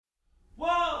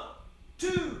2,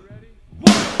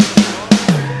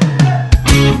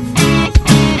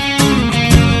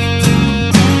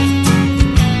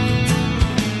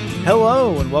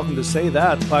 Hello, and welcome to Say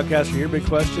That, the podcast for your big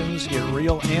questions, your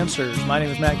real answers. My name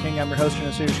is Matt King. I'm your host in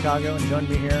the city of Chicago, and joining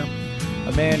me here,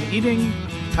 a man eating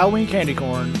Halloween candy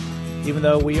corn, even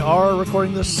though we are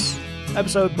recording this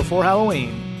episode before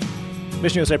Halloween.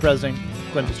 Mission USA President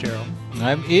Glenn Fitzgerald.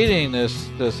 I'm eating this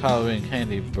Halloween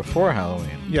candy before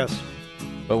Halloween. Yes.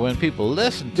 But when people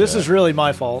listen to This is really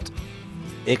my fault.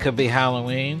 it could be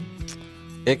Halloween.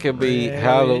 It could be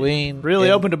Halloween.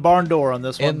 Really opened a barn door on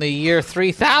this one. In the year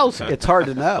 3000. It's hard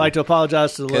to know. I'd like to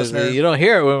apologize to the Because listener. you don't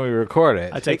hear it when we record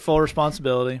it. I take full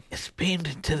responsibility. It's beamed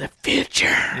into the future.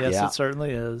 Yes, Yeah. it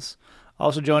certainly is.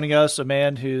 Also joining us, a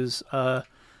man whose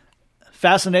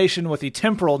fascination with the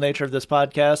temporal nature of this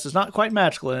podcast is not quite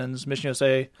match Glenn's, Mission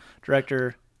USA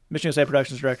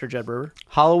Productions Director Jed Brewer.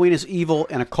 Halloween is evil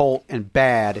and occult and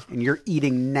bad, and you're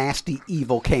eating nasty,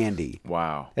 evil candy.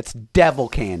 Wow. It's devil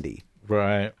candy.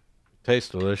 Right. Tastes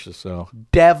delicious, though.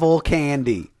 Devil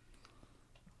candy.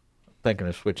 Thinking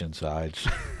of switching sides.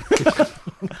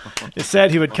 It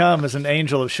said he would come as an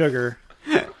angel of sugar.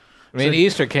 I mean,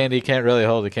 Easter candy can't really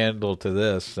hold a candle to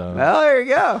this. So. Well, there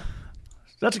you go.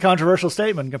 That's a controversial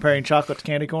statement, comparing chocolate to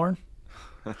candy corn.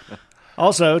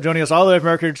 Also, joining us all the way from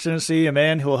Mercury, Tennessee, a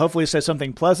man who will hopefully say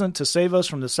something pleasant to save us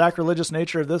from the sacrilegious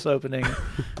nature of this opening,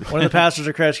 one of the pastors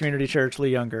of Christ Community Church, Lee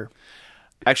Younger.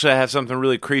 Actually, I have something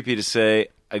really creepy to say.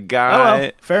 A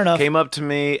guy fair enough. came up to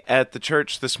me at the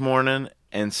church this morning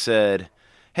and said,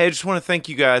 "Hey, I just want to thank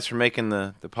you guys for making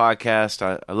the podcast.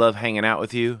 I love hanging out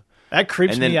with you." That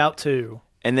creeps And then- me out, too.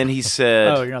 And then he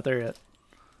said, Oh, you're not there yet.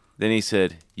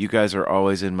 "You guys are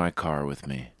always in my car with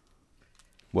me."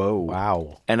 Whoa.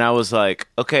 Wow. And I was like,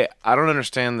 okay, I don't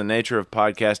understand the nature of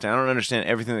podcasting. I don't understand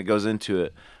everything that goes into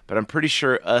it. But I'm pretty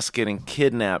sure us getting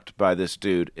kidnapped by this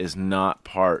dude is not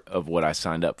part of what I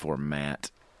signed up for,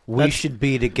 Matt. We should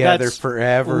be together That's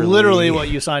forever. Literally Lee. what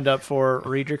you signed up for.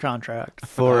 Read your contract.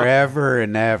 Forever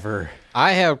and ever.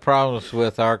 I have problems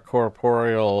with our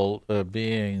corporeal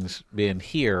beings being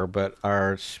here, but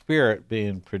our spirit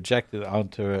being projected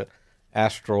onto an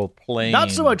astral plane.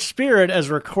 Not so much spirit as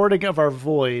recording of our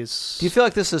voice. Do you feel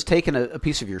like this has taken a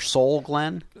piece of your soul,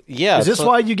 Glenn? Yeah. Is this so-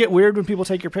 why you get weird when people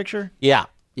take your picture? Yeah.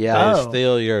 Yeah. They Oh.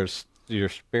 steal your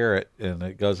spirit, and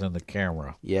it goes in the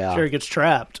camera. Yeah. Sure, it gets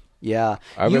trapped. Yeah.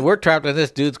 I mean, we're trapped in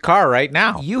this dude's car right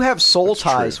now. You have soul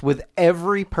ties with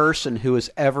every person who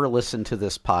has ever listened to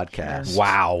this podcast.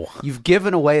 Wow. You've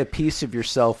given away a piece of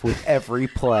yourself with every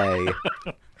play.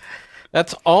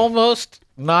 That's almost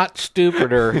not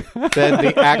stupider than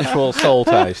the actual soul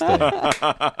ties thing.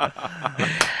 But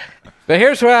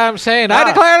here's what I'm saying. I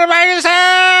declare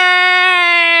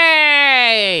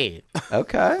emergency!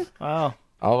 Okay. Wow.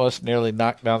 Almost nearly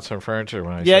knocked down some furniture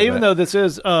when I Yeah, said even that. though this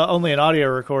is only an audio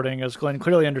recording, as Glenn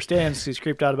clearly understands, he's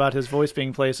creeped out about his voice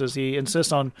being places. He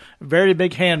insists on very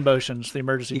big hand motions to the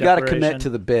emergency You got to declaration. commit to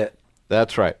the bit.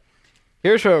 That's right.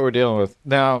 Here's what we're dealing with.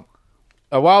 Now,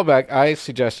 a while back, I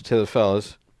suggested to the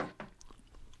fellas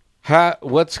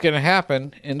what's going to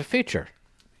happen in the future.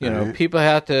 You know, people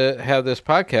have to have this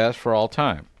podcast for all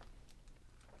time.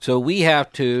 So we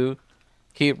have to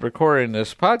keep recording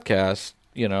this podcast,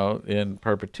 you know, in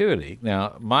perpetuity.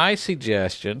 Now, my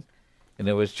suggestion, and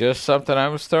it was just something I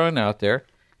was throwing out there,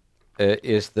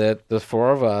 is that the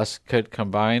four of us could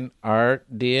combine our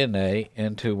DNA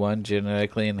into one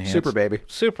genetically enhanced Super baby.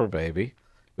 Super baby.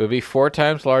 It would be 4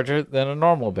 times larger than a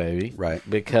normal baby. Right.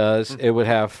 Because it would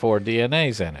have 4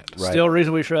 DNAs in it. Still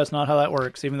reasonably sure that's not how that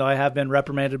works, even though I have been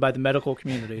reprimanded by the medical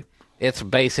community. It's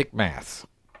basic math.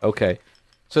 Okay.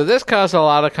 So this caused a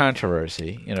lot of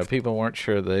controversy. You know, people weren't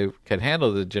sure they could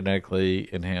handle the genetically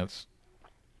enhanced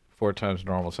 4 times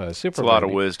normal size super It's a lot of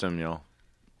baby. wisdom, y'all.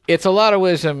 It's a lot of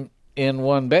wisdom in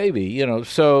one baby, you know.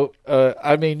 So,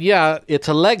 I mean, yeah, it's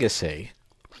a legacy.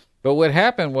 But what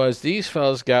happened was these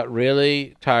fellas got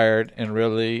really tired and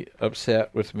really upset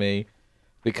with me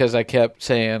because I kept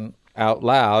saying out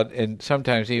loud and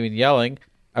sometimes even yelling,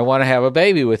 I want to have a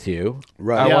baby with you.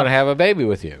 Right. I Yeah. want to have a baby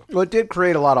with you. Well, it did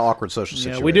create a lot of awkward social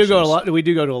Yeah, situations. we do go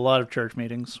to a lot of church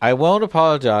meetings. I won't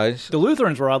apologize. The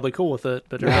Lutherans were oddly cool with it,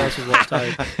 but everyone else was less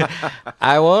tight.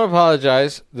 I won't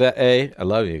apologize that A, I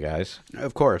love you guys,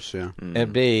 Of course, yeah.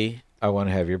 and B, I want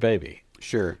to have your baby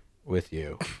Sure, with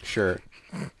you. sure.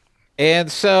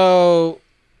 And so,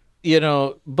 you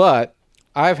know, but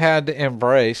I've had to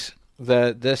embrace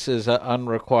that this is an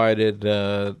unrequited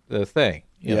thing.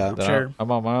 You know, Yeah. that Sure.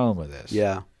 I'm on my own with this.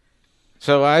 Yeah.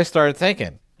 So I started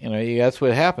thinking, you know, that's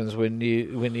what happens when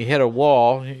you hit a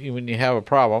wall, when you have a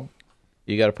problem.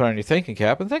 you got to put on your thinking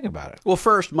cap and think about it. Well,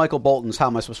 first, Michael Bolton's "How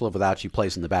Am I Supposed to Live Without You"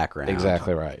 plays in the background.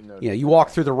 Exactly right. You walk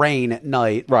through the rain at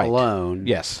night alone.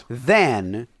 Yes.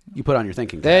 Then you put on your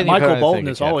thinking cap. Then you put on Michael your Bolton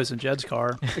thinking is cap. always in Jed's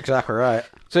car. Exactly right.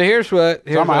 So here's what...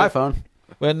 It's on my iPhone.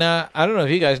 Well, now, I don't know if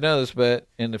you guys know this, but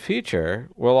in the future,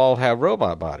 we'll all have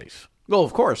robot bodies. Well,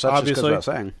 of course. That's Obviously. just what I was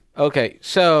saying. Okay,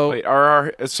 so...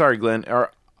 Wait, sorry, Glenn.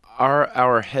 Are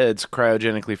our heads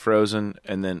cryogenically frozen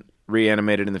and then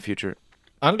reanimated in the future?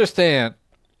 Understand,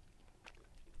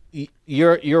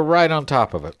 you're right on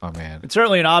top of it, my man. It's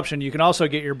certainly an option. You can also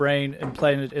get your brain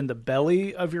implanted in the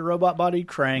belly of your robot body,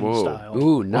 Krang Whoa. style.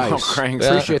 Ooh, nice. Oh, Krang.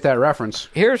 Appreciate that reference.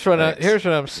 Here's what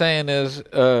I'm saying is,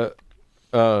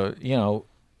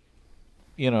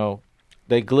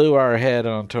 they glue our head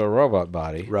onto a robot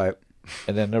body, Right.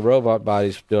 and then the robot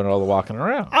body's doing all the walking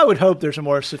around. I would hope there's a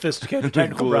more sophisticated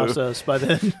technical Glue. process by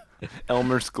then.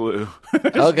 Elmer's glue.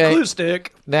 Okay. Glue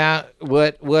stick. Now,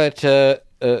 what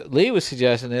Lee was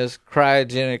suggesting is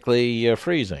cryogenically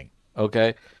freezing.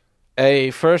 Okay,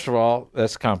 first of all,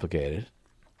 that's complicated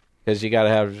because you got to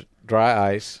have dry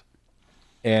ice,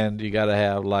 and you got to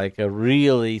have like a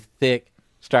really thick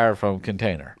styrofoam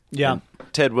container. Yeah.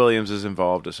 Ted Williams is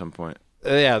involved at some point.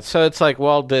 Yeah, so it's like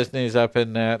Walt Disney's up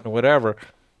in that and whatever,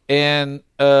 and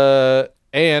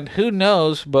who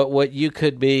knows but what you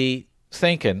could be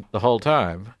thinking the whole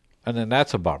time, and then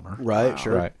that's a bummer. Right,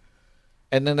 sure. Right.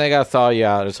 And then they got to thaw you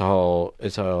out. It's a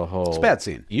It's a bad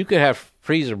scene. You could have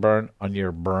freezer burn on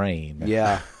your brain.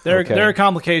 Yeah. There are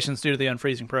complications due to the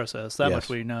unfreezing process. That Yes. much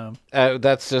we know.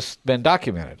 That's just been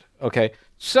documented. Okay,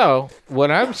 so what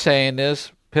I'm saying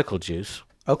is pickle juice.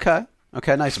 Okay.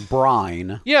 Okay, nice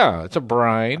brine. Yeah, it's a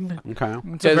brine. Okay.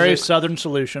 It's a very it- southern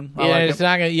solution. I Yeah, like it's it.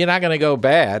 not gonna, you're not going to go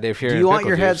bad if you're Do in you want pickle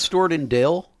your head juice. stored in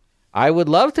dill? I would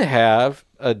love to have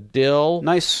a dill.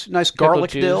 Nice pickle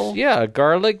garlic juice. dill? Yeah,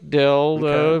 garlic dill,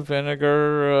 Okay.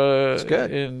 vinegar, That's good.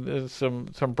 and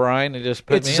some brine, and just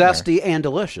put It's me in there. zesty and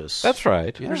delicious. That's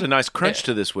right. Yeah, There's a nice crunch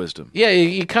to this wisdom.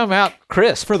 you come out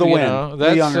crisp for the you win. know. The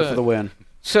That's, younger for the win.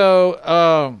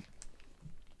 So,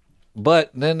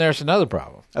 but then there's another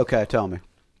problem. Okay, tell me.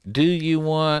 Do you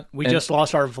want? We just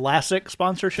lost our Vlasic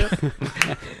sponsorship.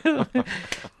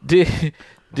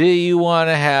 Do you want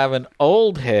to have an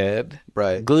old head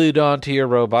Right. glued onto your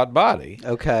robot body,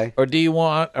 Okay. or do you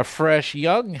want a fresh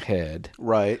young head,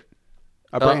 Right.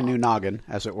 A brand new noggin,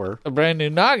 as it were. a brand new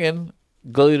noggin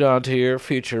glued onto your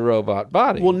future robot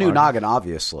body? Well, new Martin? noggin,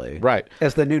 obviously. Right.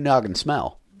 As the new noggin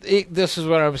smell. This is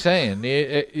what I'm saying.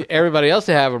 Everybody else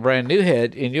will have a brand new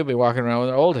head, and you'll be walking around with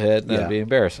an old head, and that'd Yeah. be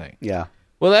embarrassing. Yeah.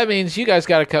 Well, that means you guys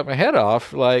got to cut my head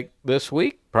off, like this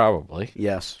week, probably,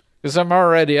 Yes. because I'm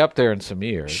already up there in some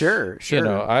years. Sure. You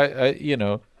know,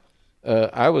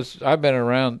 I've been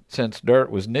around since dirt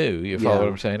was new. You follow Yeah. what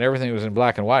I'm saying? Everything was in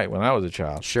black and white when I was a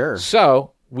child. Sure.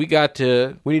 So we got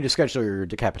to. We need to schedule your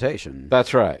decapitation.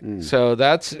 That's right. So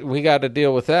we got to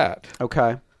deal with that.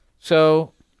 Okay.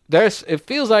 So it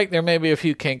feels like there may be a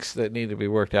few kinks that need to be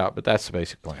worked out, but that's the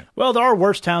basic plan. Well, there are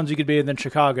worse towns you could be in than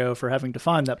Chicago for having to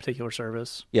find that particular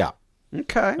service. Yeah.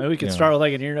 Okay. Maybe we could start with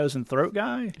like an ear, nose, and throat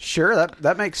guy. Sure.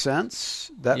 That makes sense.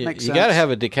 That makes You sense. got to have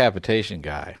a decapitation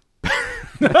guy.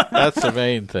 That's the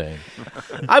main thing.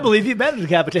 I believe you've met a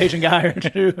decapitation guy or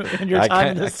two in your time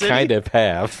in I this city. kind of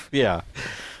have. Yeah.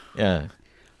 Yeah.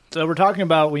 So we're talking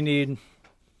about we need.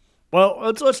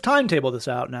 Well, let's timetable this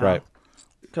out now, Right.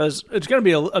 Because it's going to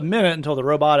be a minute until the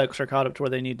robotics are caught up to where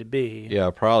they need to be. Yeah,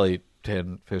 probably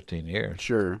 10, 15 years.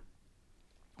 Sure.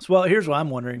 So, well, here's what I'm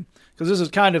wondering, because this is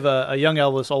kind of a young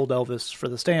Elvis, old Elvis for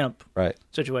the stamp Right.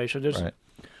 situation. Just Right.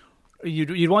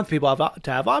 you'd want people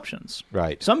to have options.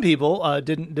 Right. Some people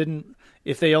didn't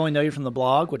if they only know you from the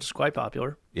blog, which is quite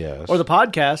popular, Yes. or the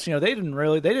podcast. They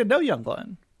didn't know young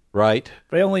Glenn. Right.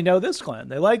 They only know this Glenn.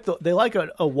 They like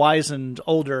a wizened,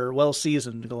 older, well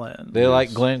seasoned Glenn. They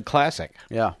like Glenn Classic.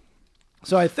 Yeah.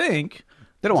 So I think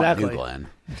They don't Exactly. want new Glenn.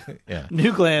 Yeah.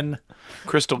 new Glenn,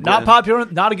 Crystal Glenn. not popular,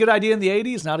 not a good idea in the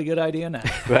 '80s, not a good idea now.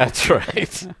 That's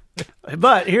right.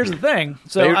 But here's the thing.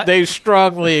 So They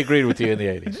strongly agreed with you in the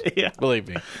 80s. Yeah. Believe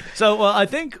me. So I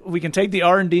think we can take the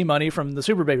R&D money from the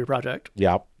Super Baby project,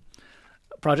 Yep.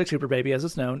 Project Super Baby as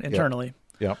it's known internally.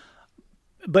 Yep.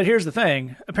 But here's the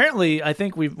thing. Apparently, I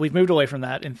think we've moved away from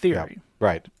that in theory.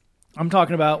 Right. I'm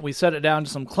talking about we set it down to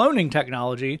some cloning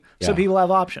technology so Yeah. people have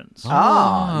options.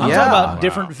 Ah, I'm yeah. talking about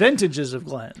different vintages of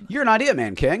Glenn. You're an idea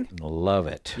man, King. Love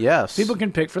it. Yes. People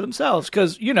can pick for themselves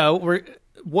because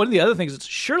one of the other things that's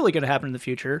surely going to happen in the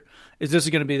future is this is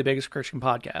going to be the biggest Christian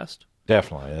podcast.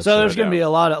 Definitely. That's So there's no going to be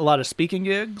doubt. a lot of speaking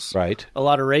gigs, Right. a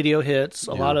lot of radio hits,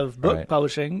 a lot of book Right.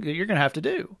 publishing that you're going to have to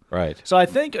do. Right. So I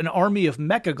think an army of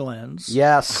Mecha Glens.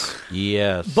 Yes.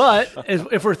 Yes. But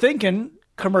if we're thinking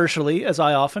commercially, as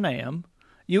I often am,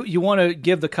 you want to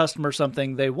give the customer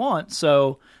something they want.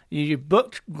 So you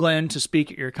booked Glenn to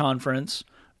speak at your conference.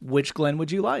 Which Glenn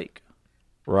would you like?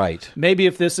 Right. Maybe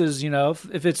if this is,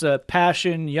 if it's a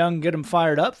passion, young, get them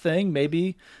fired up thing,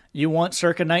 maybe you want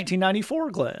circa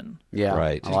 1994 Glenn. Yeah.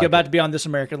 Right. I He's like about it. to be on This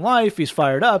American Life. He's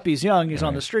fired up. He's young. He's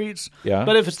on the streets. Yeah.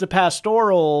 But if it's the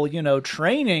pastoral,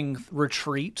 training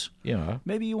retreat, Yeah.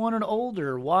 maybe you want an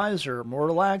older, wiser, more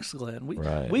relaxed Glenn.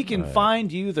 We can right.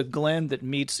 find you the Glenn that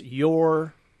meets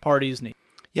your party's needs.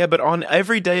 Yeah, but on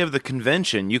every day of the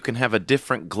convention, you can have a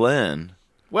different Glenn.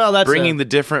 Well, that's Bringing a the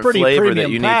different pretty flavor that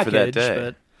premium you need for that package, day.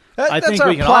 but I That's think our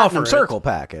we can Platinum offer Circle it.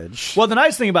 package. Well, the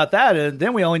nice thing about that is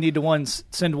then we only need to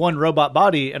send one robot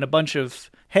body and a bunch of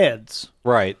heads.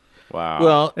 Right. Wow.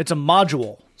 Well, It's a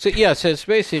module. so it's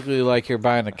basically like you're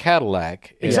buying a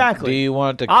Cadillac. And Exactly. Do you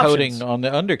want the Options. coating on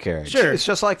the undercarriage? Sure. It's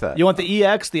just like that. You want the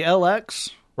EX, the LX?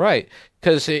 Right.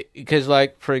 Because,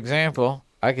 like, for example,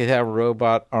 I could have a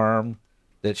robot arm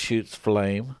that shoots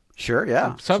flame. Sure,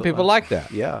 yeah. Some people like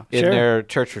that. Yeah. In Sure. their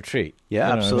church retreat.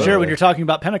 Yeah, absolutely. Sure, when you're talking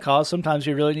about Pentecost, sometimes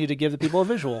you really need to give the people a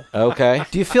visual. Okay.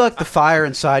 Do you feel like the fire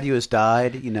inside you has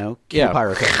died? Cue Yeah.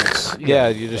 pyrotechnics. Yeah,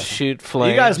 you just shoot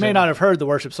flames. You guys may and- not have heard the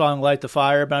worship song "Light the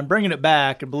Fire," but I'm bringing it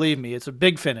back, and believe me, it's a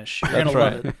big finish. You're That's gonna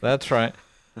right. love it. That's right.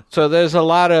 So there's a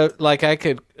lot of I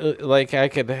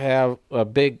could have a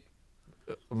big.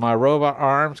 My robot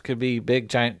arms could be big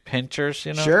giant pinchers.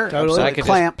 Sure, Totally. So I could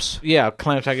clamps.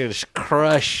 clamps. I could just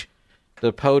crush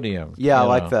the podium. Yeah, I you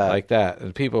like know, that. Like that,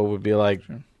 and people would be like,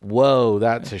 "Whoa,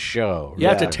 that's a show." You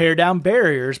have to Yeah. tear down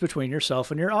barriers between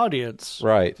yourself and your audience.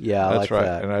 Right. Yeah, I that's like right.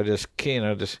 that. And I just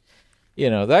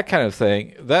that kind of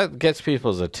thing that gets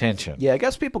people's attention. Yeah, it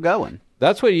gets people going.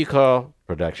 That's what you call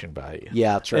production value.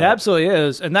 Yeah, that's right. It absolutely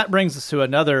is, and that brings us to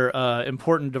another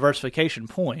important diversification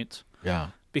point. Yeah.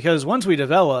 Because once we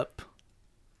develop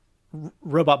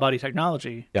robot body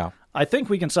technology, Yeah. I think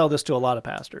we can sell this to a lot of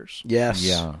pastors. Yes.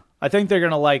 Yeah. I think they're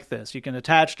going to like this. You can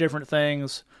attach different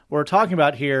things. What we're talking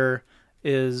about here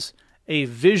is a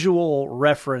visual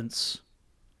reference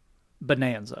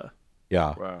bonanza.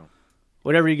 Yeah. wow.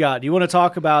 Whatever you got. You want to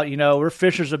talk about, we're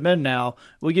fishers of men now.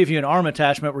 We'll give you an arm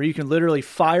attachment where you can literally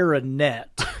fire a net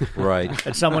Right.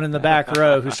 at someone in the back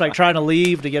row who's like trying to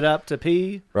leave to get up to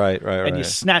pee, Right. and you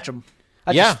snatch them.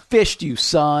 I Yeah. just fished you,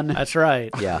 son. That's right.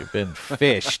 Yeah. You've been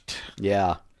fished.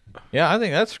 Yeah. Yeah, I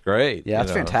think that's great. Yeah,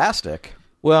 that's fantastic.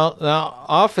 Well, now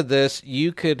off of this,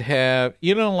 you could have,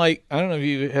 I don't know if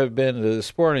you have been to the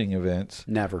sporting events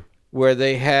Never. where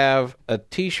they have a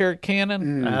T-shirt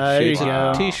cannon. There you Shoots a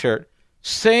go. T-shirt.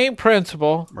 Same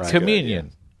principle. Right.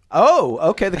 Communion. Oh,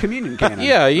 okay, the communion cannon.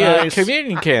 Yeah, Nice.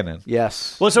 communion cannon.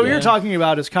 Yes. Well, so what Yeah. you're talking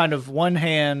about is kind of one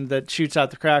hand that shoots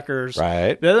out the crackers.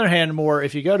 Right. The other hand, more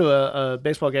if you go to a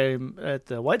baseball game at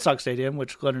the White Sox Stadium,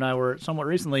 which Glenn and I were at somewhat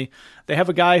recently, they have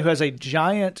a guy who has a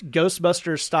giant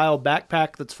Ghostbusters-style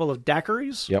backpack that's full of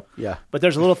daiquiris. Yep. Yeah. But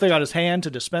there's a little thing on his hand to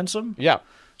dispense them. Yeah.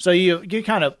 So you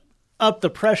kind of up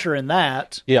the pressure in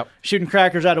that. Yep. Shooting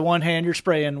crackers out of one hand, you're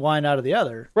spraying wine out of the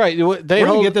other. Right. They We're going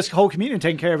hold, to get this whole communion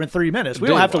taken care of in 3 minutes. We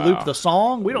don't Dude, have to wow. loop the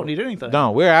song. We don't need anything. No,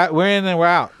 we're in and we're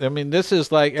out. I mean, this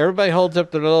is like everybody holds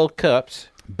up their little cups,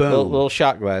 Boom. little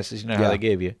shot glasses. You know how Yeah. they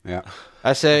gave you. Yeah.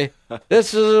 I say,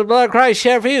 "This is the blood of Christ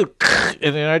shed for you,"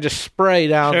 and then I just spray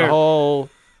down Sure. the whole.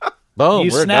 Boom.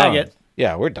 You we're snag done. it.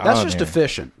 Yeah, we're done. That's just here.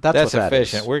 efficient. That's That's what that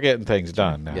efficient. is. We're getting things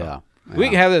done now. Yeah. We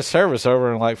can have this service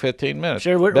over in like 15 minutes.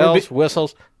 Sure, we're Bells,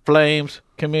 whistles, flames,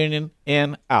 communion,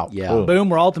 in, out. Yeah. Boom. Boom,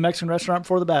 we're all at the Mexican restaurant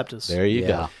before the Baptists. There you Yeah.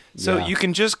 go. So Yeah. you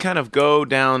can just kind of go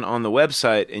down on the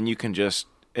website and you can just,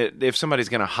 if somebody's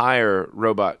going to hire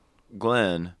Robot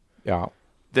Glenn, Yeah.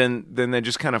 then they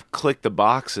just kind of click the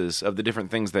boxes of the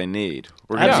different things they need.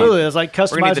 We're gonna Absolutely. need- It's like we're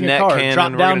gonna need customizing the your net car. cannon,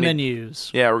 Drop we're down gonna need-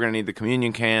 menus. Yeah, we're going to need the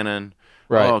communion cannon.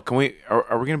 Right. Oh,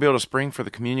 are we going to be able to spring for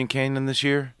the communion cannon this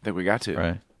year? I think we got to.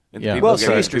 Right. And Yeah. people Well, it's get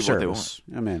the to Easter do what they want. service.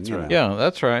 I mean, you know. Yeah,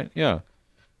 that's right. Yeah,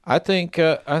 I think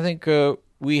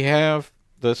we have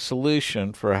the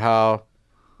solution for how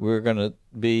we're going to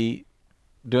be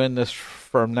doing this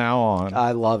from now on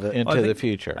I love it. into the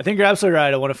future. I think you're absolutely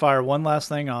right. I want to fire one last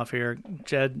thing off here.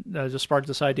 Jed just sparked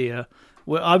this idea.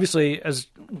 Well, obviously, as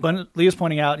Lee is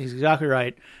pointing out, he's exactly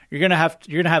right. You're gonna have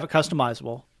it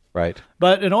customizable. Right.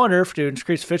 But in order to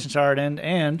increase efficiency on our end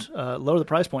and lower the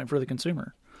price point for the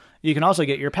consumer, you can also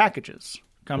get your packages.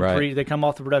 Right. They come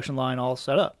off the production line all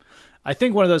set up. I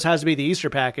think one of those has to be the Easter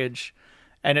package.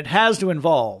 and it has to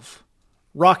involve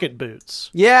rocket boots.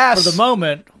 Yes. For the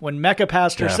moment when Mecha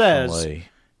Pastor says, Definitely.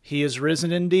 "He is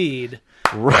risen indeed,"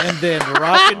 and then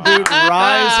Rocket Boot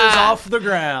rises off the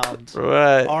ground,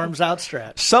 Right. arms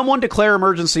outstretched. Someone declare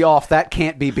emergency off. That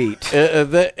can't be beat.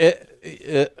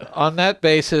 On that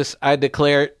basis, I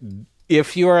declare,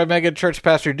 if you are a mega church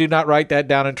pastor, do not write that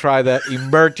down and try that.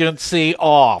 Emergency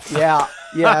off. Yeah.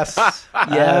 Yes. Yes.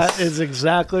 That is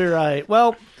exactly right.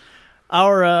 Well,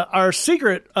 our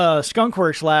secret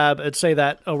Skunkworks lab at Say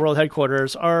That World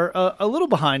headquarters are a little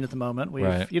behind at the moment. We've,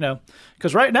 Right.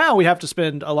 because right now we have to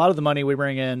spend a lot of the money we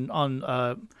bring in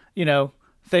on,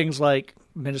 things like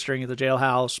ministering at the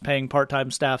jailhouse, paying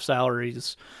part-time staff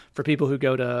salaries for people who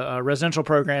go to residential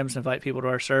programs, invite people to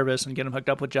our service and get them hooked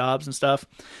up with jobs and stuff.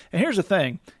 And here's the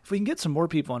thing. If we can get some more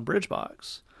people on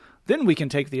Bridgebox, then we can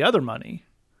take the other money,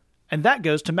 and that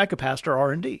goes to Mecha Pastor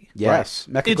R&D. Yes.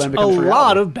 Mecha It's Glenn a becomes lot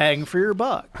reality. of bang for your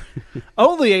buck.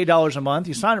 Only $8 a month.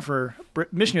 You sign up for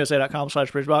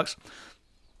missionusa.com/bridgebox.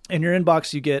 In your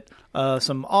inbox, you get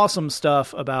some awesome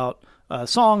stuff about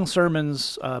songs,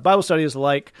 sermons, Bible studies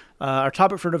alike. Our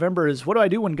topic for November is, what do I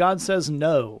do when God says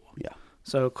no? Yeah.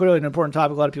 So clearly an important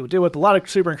topic a lot of people deal with. A lot of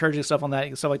super encouraging stuff on that. You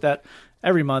get stuff like that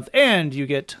every month. And you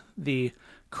get the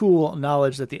cool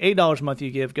knowledge that the $8 a month you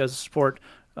give goes to support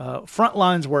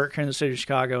Frontlines work here in the city of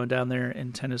Chicago and down there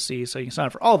in Tennessee. So you can sign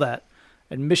up for all that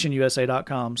at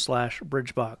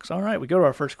missionusa.com/bridgebox. All right, we go to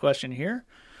our first question here.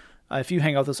 If you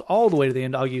hang out with us all the way to the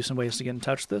end, I'll give you some ways to get in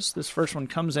touch with this. This first one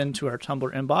comes into our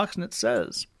Tumblr inbox, and it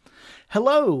says,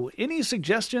 "Hello, any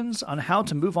suggestions on how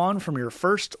to move on from your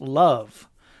first love?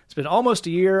 It's been almost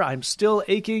a year. I'm still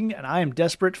aching, and I am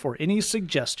desperate for any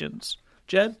suggestions."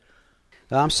 Jed?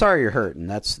 I'm sorry you're hurting.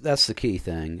 That's the key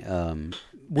thing.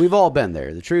 We've all been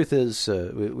there. The truth is,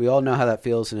 we all know how that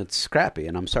feels, and it's crappy,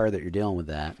 and I'm sorry that you're dealing with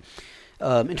that.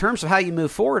 In terms of how you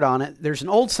move forward on it, there's an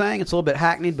old saying. It's a little bit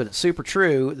hackneyed, but it's super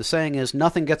true. The saying is,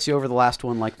 nothing gets you over the last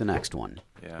one like the next one.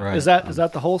 Yeah. Right. Is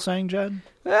that the whole saying, Jed?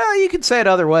 Well, you could say it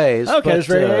other ways. Okay, but, there's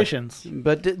variations.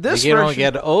 But this You don't version,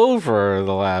 get over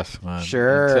the last one.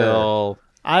 Sure. Until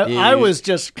I was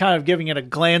just kind of giving it a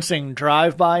glancing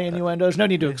drive-by innuendos. No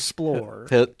need to explore.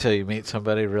 till you meet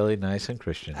somebody really nice and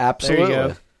Christian. absolutely. There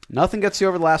you go. Nothing gets you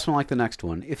over the last one like the next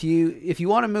one. If you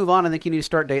want to move on, I think you need to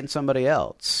start dating somebody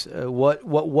else. What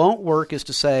won't work is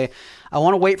to say, I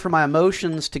want to wait for my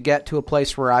emotions to get to a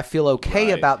place where I feel okay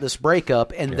Right. about this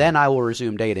breakup, and then I will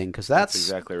resume dating. Because That's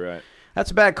exactly right.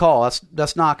 that's a bad call.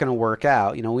 That's not going to work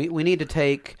out. We need to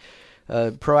take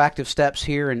proactive steps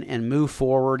here and move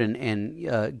forward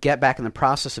and get back in the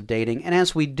process of dating. And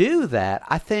as we do that,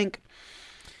 I think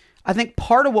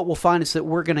part of what we'll find is that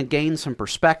we're going to gain some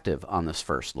perspective on this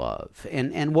first love.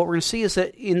 And what we're going to see is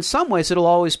that in some ways it'll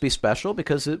always be special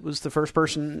because it was the first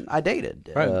person I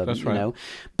dated. Right, that's right.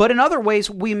 But in other ways,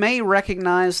 we may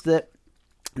recognize that,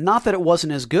 not that it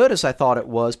wasn't as good as I thought it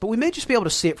was, but we may just be able to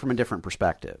see it from a different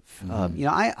perspective.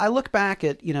 I look back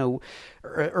at,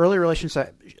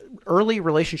 early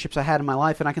relationships I had in my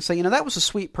life, and I can say, that was a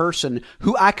sweet person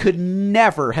who I could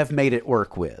never have made it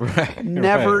work with.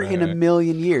 Never in a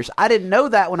million years. I didn't know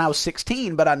that when I was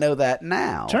 16, but I know that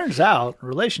now. Turns out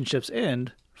relationships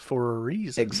end for a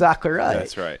reason. Exactly right.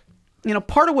 That's right.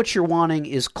 Part of what you're wanting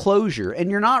is closure,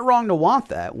 and you're not wrong to want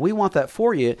that. We want that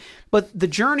for you, but the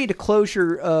journey to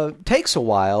closure takes a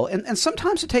while, and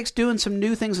sometimes it takes doing some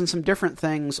new things and some different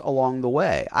things along the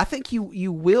way. I think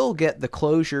you will get the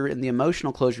closure and the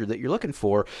emotional closure that you're looking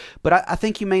for, but I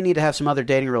think you may need to have some other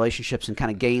dating relationships and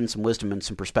kind of gain some wisdom and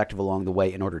some perspective along the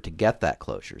way in order to get that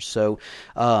closure. So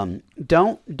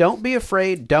don't be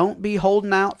afraid. Don't be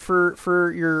holding out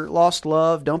for your lost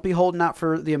love. Don't be holding out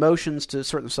for the emotions to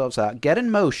sort themselves out. Get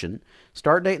in motion,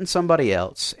 start dating somebody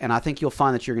else, and I think you'll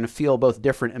find that you're going to feel both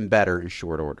different and better in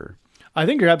short order. I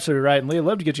think you're absolutely right. And Lee, I'd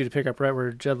love to get you to pick up right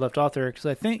where Jed left off there, because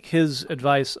I think his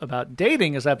advice about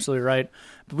dating is absolutely right.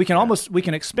 But we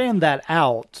can expand that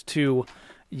out to,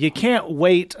 you can't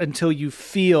wait until you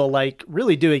feel like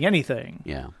really doing anything.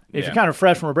 Yeah. If you're kind of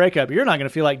fresh from a breakup, you're not going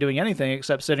to feel like doing anything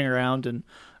except sitting around and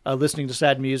listening to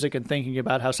sad music and thinking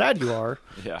about how sad you are,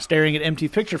 staring at empty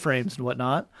picture frames and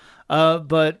whatnot.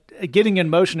 But getting in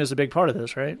motion is a big part of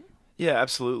this, right? Yeah,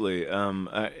 absolutely.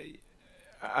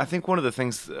 I think one of the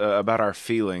things about our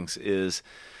feelings is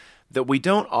that we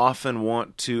don't often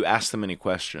want to ask them any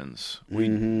questions. We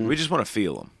just want to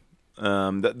feel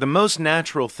them. The most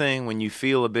natural thing when you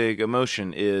feel a big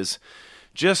emotion is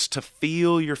just to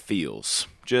feel your feels.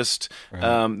 Just,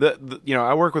 I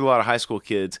work with a lot of high school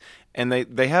kids, and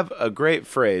they have a great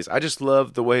phrase. I just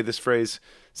love the way this phrase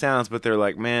sounds, but they're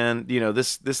like, man,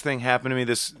 this thing happened to me.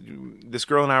 This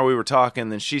girl and I, we were talking,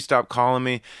 then she stopped calling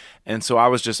me, and so I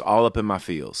was just all up in my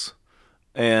feels.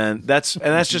 And that's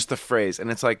just the phrase.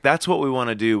 And it's like, that's what we want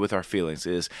to do with our feelings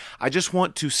is I just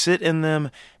want to sit in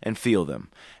them and feel them.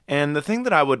 And the thing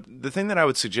that I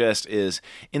would suggest is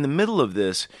in the middle of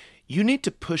this, you need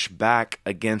to push back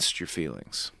against your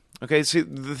feelings. Okay. See,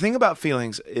 the thing about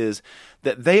feelings is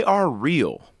that they are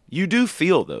real. You do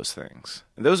feel those things.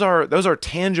 Those are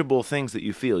tangible things that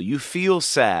you feel. You feel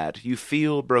sad. You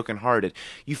feel brokenhearted.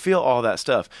 You feel all that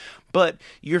stuff. But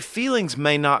your feelings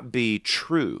may not be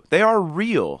true. They are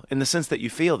real in the sense that you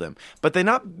feel them, but they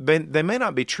may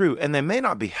not be true, and they may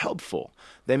not be helpful.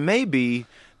 They may be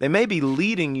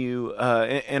leading you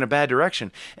in a bad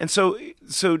direction. And so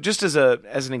just as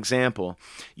an example,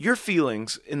 your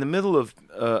feelings in the middle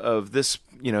of this,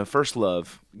 first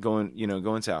love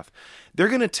going south, they're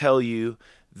going to tell you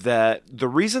that the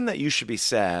reason that you should be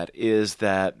sad is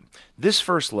that this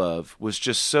first love was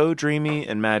just so dreamy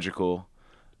and magical,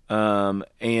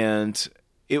 and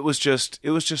it was just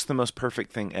the most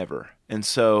perfect thing ever. And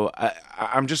so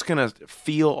I'm just going to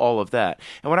feel all of that.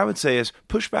 And what I would say is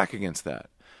push back against that.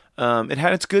 It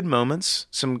had its good moments,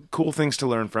 some cool things to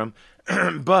learn from,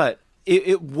 but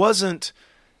it wasn't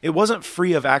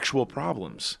free of actual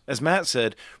problems. As Matt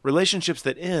said, relationships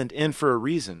that end for a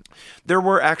reason. There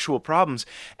were actual problems,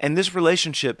 and this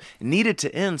relationship needed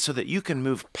to end so that you can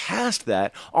move past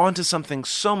that onto something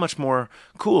so much more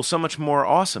cool, so much more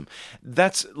awesome.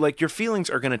 That's like your feelings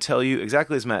are going to tell you,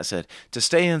 exactly as Matt said, to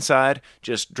stay inside,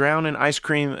 just drown in ice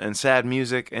cream and sad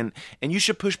music, and you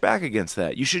should push back against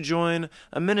that. You should join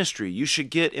a ministry. You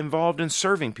should get involved in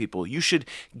serving people. You should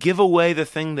give away the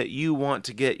thing that you want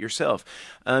to get yourself.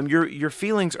 Your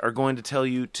feelings are going to tell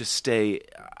you to stay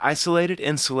isolated,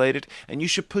 insulated, and you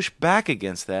should push back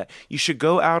against that. You should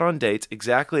go out on dates,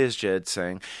 exactly as Jed's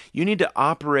saying. You need to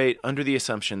operate under the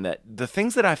assumption that the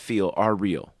things that I feel are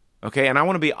real, okay? And I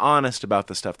want to be honest about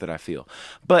the stuff that I feel.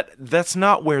 But that's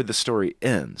not where the story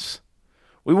ends.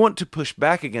 We want to push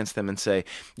back against them and say,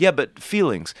 yeah, but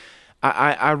feelings,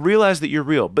 I realize that you're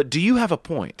real, but do you have a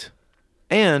point?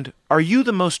 And are you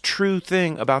the most true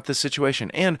thing about this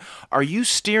situation? And are you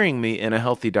steering me in a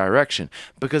healthy direction?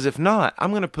 Because if not,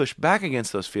 I'm going to push back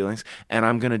against those feelings and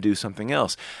I'm going to do something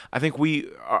else. I think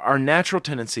our natural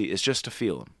tendency is just to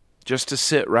feel them, just to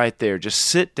sit right there, just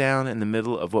sit down in the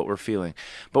middle of what we're feeling.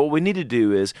 But what we need to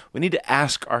do is we need to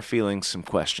ask our feelings some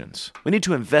questions. We need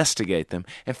to investigate them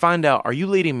and find out, are you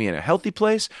leading me in a healthy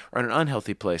place or in an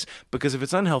unhealthy place? Because if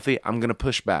it's unhealthy, I'm going to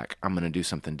push back. I'm going to do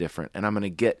something different, and I'm going to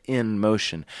get in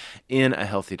motion in a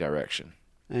healthy direction.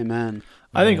 Amen.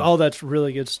 I think all that's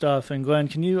really good stuff. And Glenn,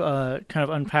 can you kind of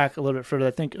unpack a little bit further?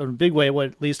 I think in a big way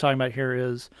what Lee's talking about here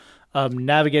is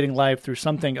navigating life through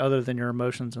something other than your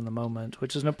emotions in the moment,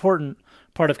 which is an important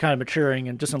part of kind of maturing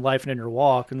and just in life and in your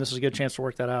walk. And this is a good chance to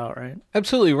work that out, right?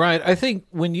 Absolutely right. I think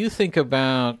when you think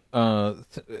about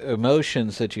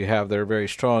emotions that you have that are very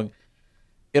strong,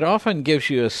 it often gives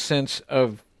you a sense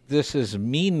of this is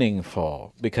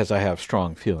meaningful because I have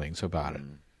strong feelings about it.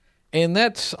 And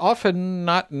that's often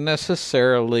not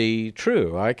necessarily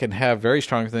true. I can have very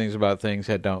strong feelings about things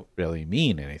that don't really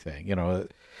mean anything.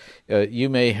 You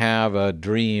may have a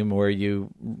dream where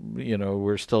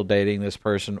we're still dating this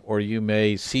person, or you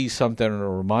may see something that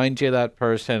will remind you of that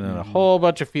person, and a whole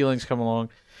bunch of feelings come along,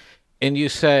 and you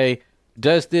say,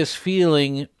 does this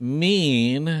feeling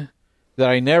mean that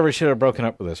I never should have broken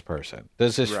up with this person?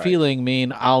 Does this feeling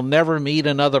mean I'll never meet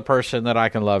another person that I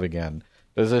can love again?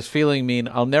 Does this feeling mean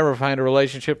I'll never find a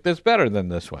relationship that's better than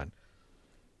this one?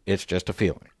 It's just a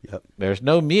feeling. Yep. There's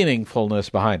no meaningfulness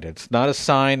behind it. It's not a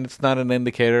sign. It's not an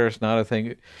indicator. It's not a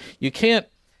thing. You can't.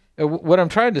 What I'm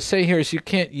trying to say here is you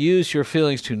can't use your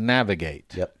feelings to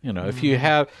navigate. Yep. If you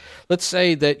have, let's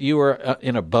say that you are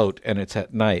in a boat and it's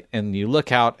at night and you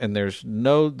look out and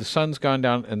the sun's gone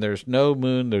down and there's no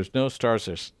moon, there's no stars,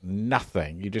 there's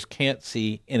nothing. You just can't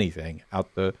see anything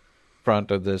out the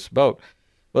front of this boat.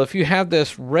 Well, if you have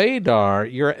this radar,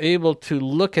 you're able to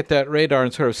look at that radar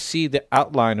and sort of see the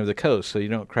outline of the coast so you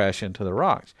don't crash into the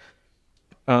rocks.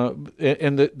 And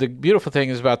the beautiful thing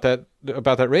is about that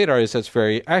radar is that's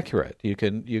very accurate. You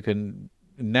can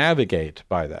navigate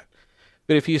by that.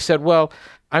 But if you said, well,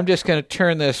 I'm just going to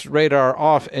turn this radar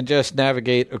off and just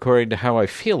navigate according to how I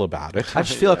feel about it. I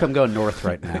just feel like I'm going north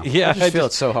right now. Yeah, I just feel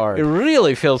it's so hard. It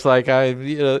really feels like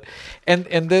and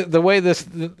the way this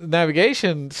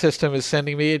navigation system is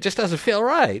sending me, it just doesn't feel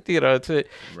right.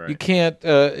 Right. You can't.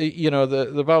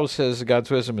 The Bible says God's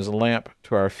wisdom is a lamp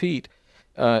to our feet.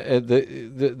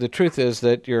 The truth is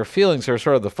that your feelings are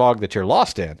sort of the fog that you're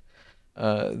lost in.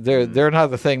 They're not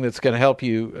the thing that's going to help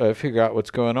you figure out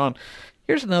what's going on.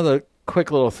 Here's another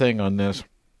quick little thing on this.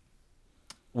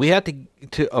 We have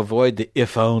to avoid the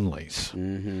if-onlys.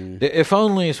 Mm-hmm. The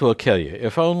if-onlys will kill you.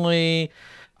 If only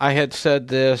I had said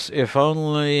this. If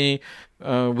only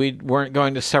we weren't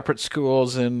going to separate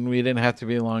schools and we didn't have to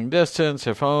be long distance.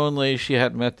 If only she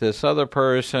had met this other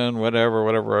person,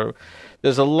 whatever.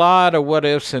 There's a lot of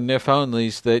what-ifs and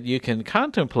if-onlys that you can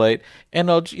contemplate, and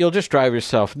you'll just drive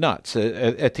yourself nuts.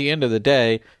 At the end of the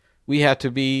day, we have to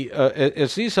be,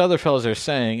 as these other fellows are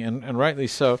saying, and rightly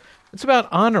so, it's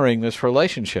about honoring this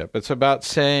relationship. It's about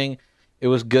saying it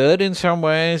was good in some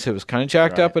ways, it was kind of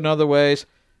jacked up in other ways,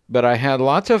 but I had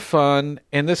lots of fun,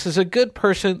 and this is a good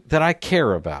person that I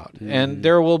care about. Mm. And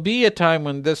there will be a time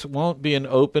when this won't be an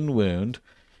open wound,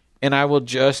 and I will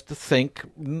just think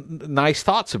nice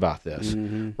thoughts about this.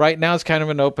 Mm-hmm. Right now it's kind of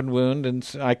an open wound,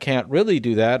 and I can't really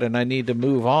do that, and I need to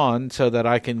move on so that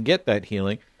I can get that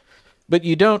healing. But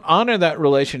you don't honor that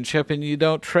relationship, and you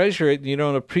don't treasure it, and you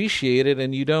don't appreciate it,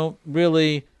 and you don't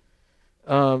really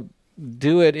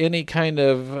do it any kind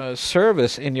of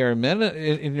service in your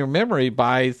memory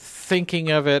by thinking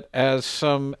of it as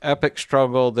some epic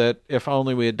struggle that if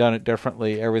only we had done it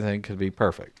differently, everything could be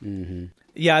perfect. Mm-hmm.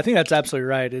 Yeah, I think that's absolutely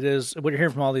right. It is what you're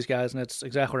hearing from all these guys, and it's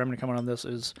exactly where I'm going to come on this,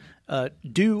 is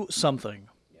do something.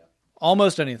 Yeah.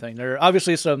 Almost anything. There are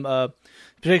obviously some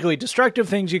particularly destructive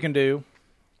things you can do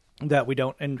that we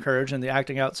don't encourage in the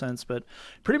acting out sense, but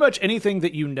pretty much anything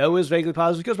that you know is vaguely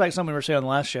positive. It goes back to something we were saying on the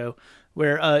last show,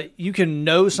 where you can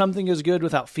know something is good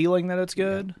without feeling that it's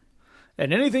good. Yeah.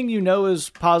 And anything you know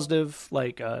is positive,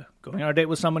 like going on a date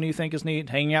with someone you think is neat,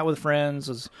 hanging out with friends,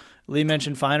 as Lee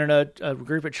mentioned, finding a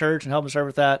group at church and helping serve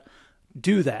with that.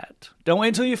 Do that. Don't wait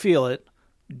until you feel it.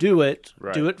 Do it.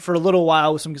 Right. Do it for a little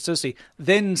while with some consistency.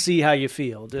 Then see how you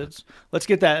feel. Let's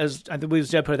get that, as I believe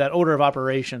Jeb put it, that order of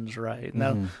operations right. And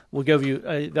that will give you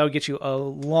that'll get you a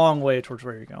long way towards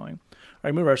where you're going. All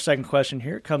right, move to our second question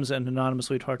here. It comes in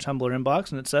anonymously to our Tumblr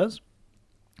inbox, and it says,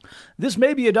 "This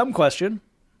may be a dumb question."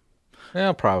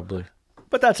 Yeah, probably.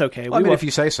 But that's okay. If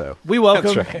you say so. We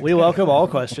welcome all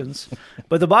questions.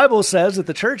 But the Bible says that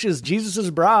the church is Jesus'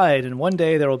 bride, and one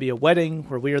day there will be a wedding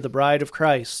where we are the bride of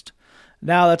Christ.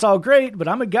 Now, that's all great, but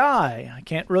I'm a guy. I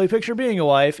can't really picture being a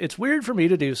wife. It's weird for me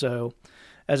to do so,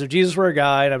 as if Jesus were a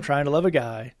guy and I'm trying to love a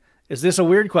guy. Is this a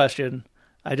weird question?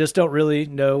 I just don't really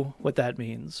know what that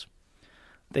means.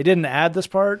 They didn't add this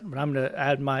part, but I'm going to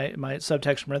add my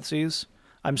subtext parentheses.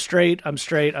 I'm straight, I'm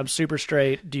super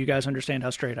straight. Do you guys understand how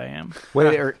straight I am?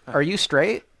 Wait, are you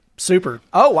straight? Super.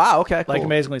 Oh, wow, okay, cool. Like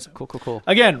amazingly so. Cool.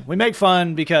 Again, we make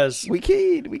fun because... We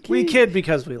kid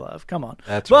because we love. Come on.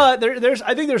 That's right. But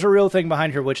I think there's a real thing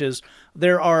behind here, which is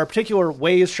there are particular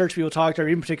ways church people talk to, or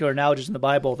even particular analogies in the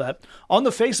Bible that, on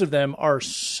the face of them, are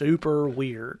super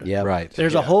weird. Yeah, right.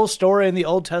 There's a whole story in the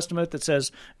Old Testament that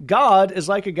says God is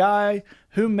like a guy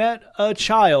who met a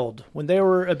child when they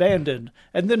were abandoned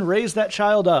and then raised that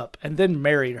child up and then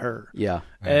married her. Yeah.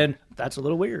 And that's a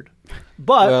little weird.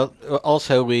 But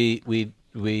also we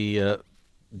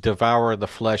devour the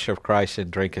flesh of Christ and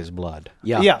drink his blood.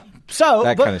 Yeah. So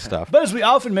that kind of stuff. But as we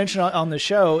often mention on the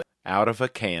show, out of a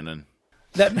cannon.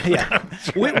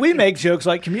 We make jokes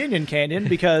like Communion Canyon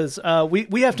because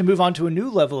we have to move on to a new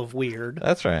level of weird.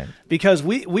 That's right. Because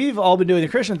we've all been doing the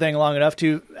Christian thing long enough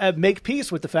to make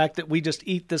peace with the fact that we just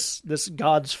eat this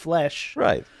God's flesh.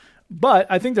 Right. But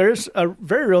I think there's a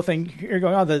very real thing here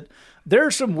going on, that there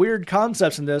are some weird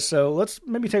concepts in this. So let's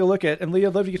maybe take a look at, and Leah,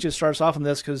 I'd love to get you to start us off on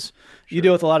this because you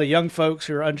deal with a lot of young folks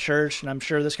who are unchurched, and I'm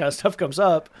sure this kind of stuff comes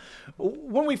up.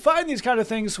 When we find these kind of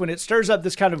things, when it stirs up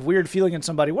this kind of weird feeling in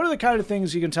somebody, what are the kind of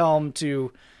things you can tell them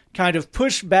to kind of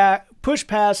push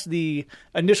past the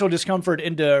initial discomfort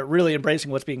into really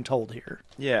embracing what's being told here?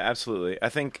 Yeah, absolutely. I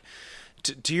think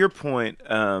to your point,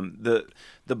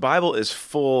 the Bible is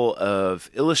full of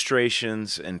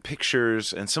illustrations and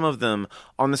pictures, and some of them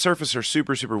on the surface are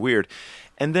super, super weird.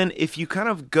 And then if you kind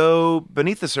of go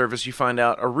beneath the surface, you find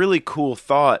out a really cool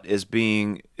thought is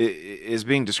being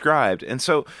described. And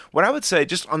so what I would say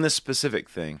just on this specific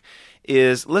thing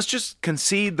is, let's just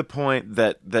concede the point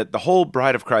that the whole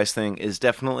Bride of Christ thing is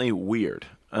definitely weird.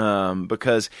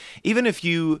 Because even if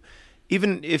you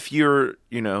even if you're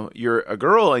a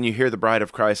girl and you hear the Bride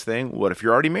of Christ thing, what if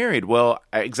you're already married? Well,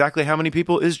 exactly how many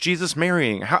people is Jesus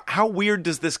marrying? How weird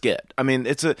does this get? I mean,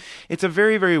 it's a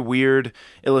very, very weird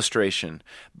illustration.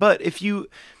 But if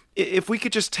we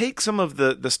could just take some of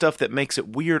the stuff that makes it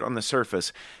weird on the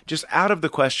surface just out of the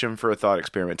question for a thought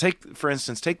experiment. For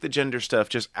instance, take the gender stuff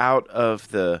just out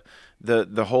of the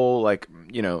whole, like,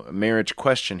 marriage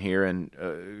question here,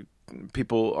 and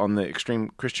people on the extreme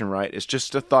Christian right, it's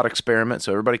just a thought experiment,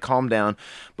 so everybody calm down.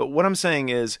 But what I'm saying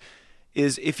is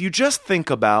if you just think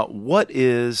about what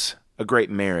is a great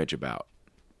marriage about,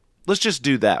 let's just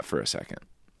do that for a second.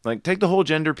 Like, take the whole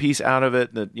gender piece out of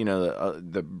it,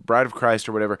 the Bride of Christ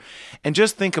or whatever, and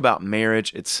just think about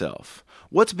marriage itself.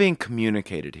 What's being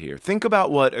communicated here? Think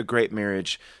about what a great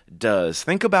marriage does.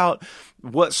 Think about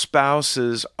what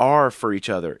spouses are for each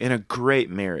other in a great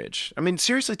marriage. I mean,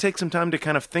 seriously, take some time to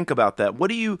kind of think about that. What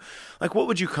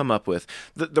would you come up with?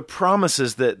 The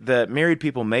promises that married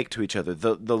people make to each other,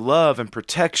 the love and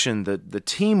protection, the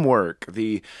teamwork,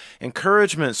 the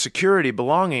encouragement, security,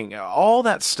 belonging, all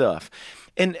that stuff.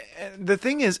 And the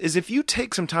thing is if you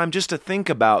take some time just to think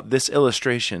about this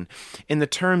illustration in the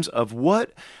terms of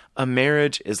what a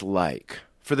marriage is like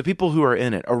for the people who are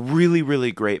in it, a really,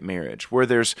 really great marriage where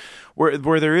there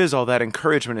is all that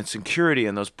encouragement and security,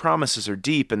 and those promises are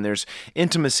deep, and there's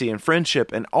intimacy and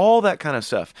friendship and all that kind of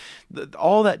stuff,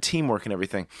 all that teamwork and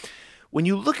everything. When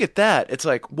you look at that, it's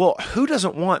like, well, who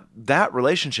doesn't want that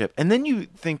relationship? And then you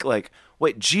think, like,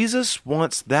 wait, Jesus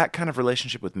wants that kind of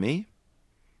relationship with me?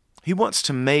 He wants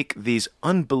to make these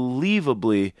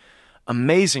unbelievably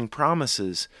amazing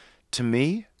promises to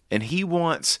me, and he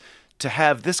wants to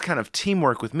have this kind of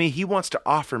teamwork with me. He wants to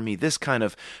offer me this kind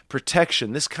of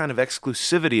protection, this kind of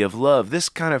exclusivity of love, this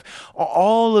kind of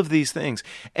all of these things.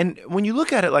 And when you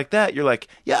look at it like that, you're like,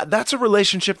 yeah, that's a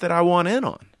relationship that I want in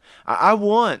on. I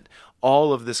want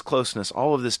all of this closeness,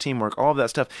 all of this teamwork, all of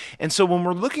that stuff. And so when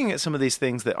we're looking at some of these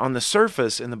things that on the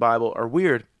surface in the Bible are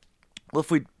weird, well, if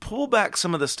we pull back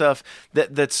some of the stuff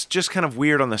that's just kind of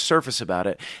weird on the surface about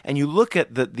it, and you look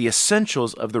at the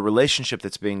essentials of the relationship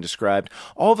that's being described,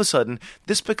 all of a sudden,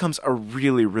 this becomes a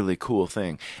really, really cool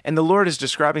thing. And the Lord is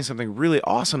describing something really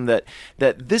awesome that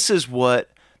this is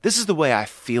the way I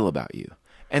feel about you.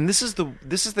 And this is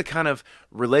the kind of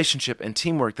relationship and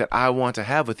teamwork that I want to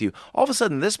have with you. All of a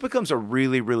sudden, this becomes a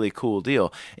really, really cool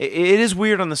deal. It is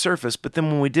weird on the surface, but then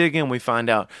when we dig in, we find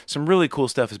out some really cool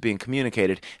stuff is being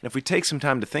communicated. And if we take some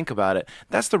time to think about it,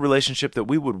 that's the relationship that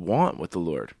we would want with the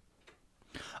Lord.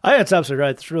 I think that's absolutely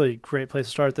right. It's a really great place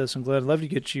to start this. And Glenn, I'd love to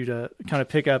get you to kind of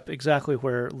pick up exactly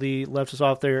where Lee left us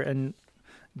off there and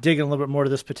dig in a little bit more to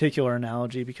this particular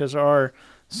analogy, because there are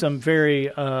some very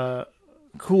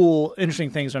cool, interesting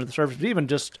things under the surface. But even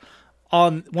just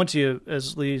once you,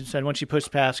 as Lee said, once you push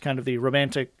past kind of the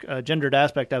romantic, gendered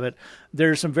aspect of it,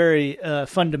 there's some very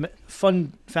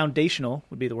foundational,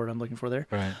 would be the word I'm looking for there,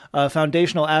 right.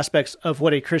 Foundational aspects of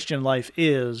what a Christian life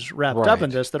is wrapped up in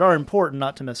this that are important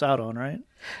not to miss out on, right?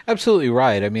 Absolutely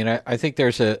right. I mean, I think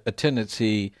there's a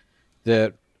tendency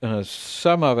that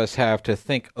some of us have to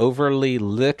think overly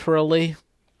literally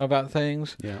about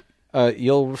things. Yeah.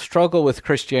 You'll struggle with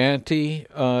Christianity,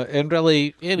 and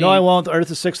really No, I won't. The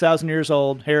earth is 6,000 years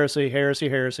old. Heresy, heresy,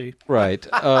 heresy. Right.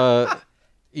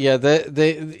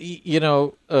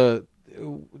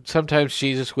 Sometimes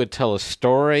Jesus would tell a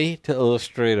story to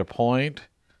illustrate a point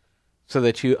so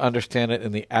that you understand it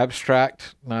in the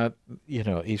abstract. Not,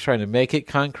 he's trying to make it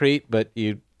concrete, but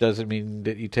doesn't mean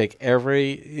that you take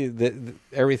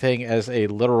everything as a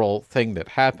literal thing that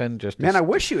happened. Man, I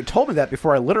wish you had told me that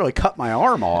before I literally cut my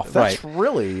arm off. That's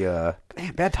really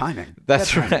bad timing.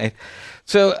 That's bad timing. Right.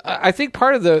 So I think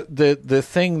part of the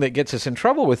thing that gets us in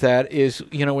trouble with that is,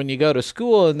 when you go to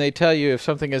school and they tell you if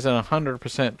something isn't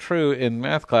 100% true in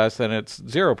math class, then it's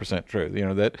 0% true.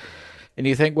 And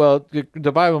you think, well,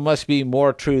 the Bible must be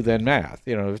more true than math.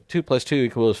 2 +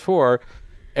 2 = 4.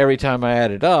 Every time I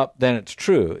add it up, then it's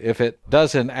true. If it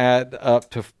doesn't add up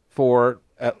to 4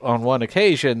 on one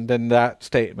occasion, then that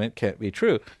statement can't be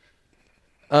true.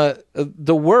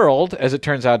 The world, as it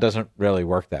turns out, doesn't really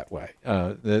work that way.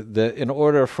 In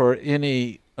order for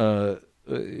any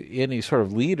sort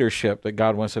of leadership that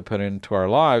God wants to put into our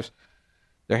lives,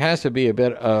 there has to be a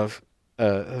bit of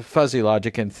fuzzy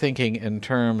logic and thinking in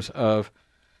terms of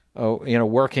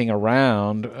working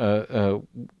around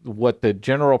what the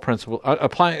general principle,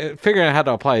 figuring out how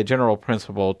to apply a general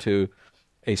principle to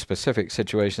a specific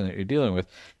situation that you're dealing with.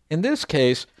 In this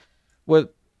case,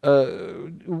 what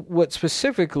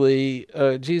specifically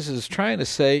Jesus is trying to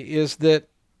say is that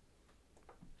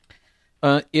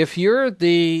if you're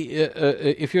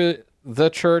the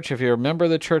church, if you're a member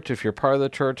of the church, if you're part of the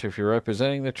church, if you're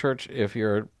representing the church, if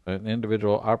you're an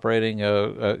individual operating,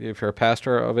 if you're a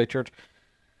pastor of a church,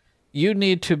 you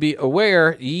need to be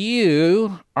aware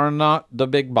you are not the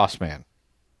big boss man.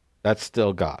 That's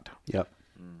still God. Yep.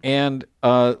 And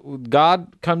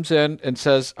God comes in and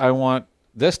says, I want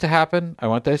this to happen. I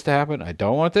want this to happen. I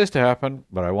don't want this to happen,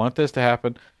 but I want this to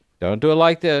happen. Don't do it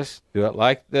like this. Do it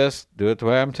like this. Do it the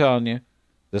way I'm telling you.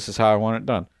 This is how I want it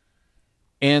done.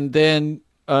 And then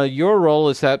your role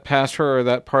as that pastor or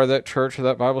that part of that church or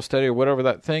that Bible study or whatever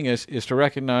that thing is to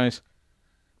recognize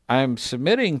I'm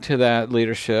submitting to that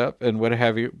leadership and what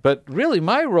have you. But really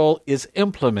my role is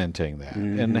implementing that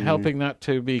and helping that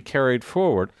to be carried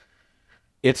forward.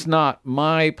 It's not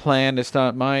my plan. It's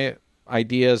not my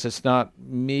ideas. It's not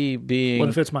me being... What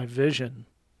if it's my vision?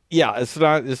 Yeah, it's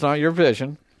not your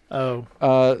vision. Oh.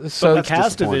 So but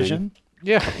cast a vision.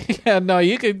 Yeah, no,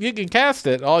 you can cast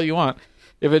it all you want.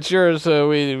 If it's yours,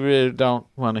 we really don't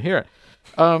want to hear it.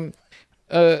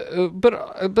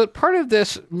 But part of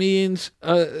this means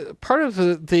part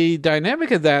of the dynamic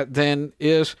of that then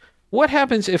is what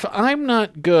happens if I'm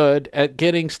not good at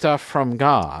getting stuff from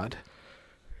God.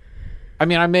 I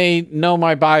mean, I may know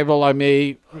my Bible, I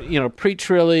may preach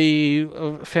really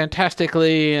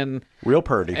fantastically and real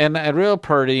purdy, and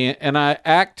I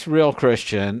act real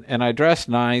Christian, and I dress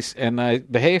nice, and I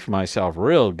behave myself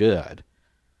real good.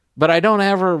 But I don't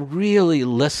ever really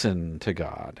listen to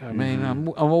God. I mean, I'm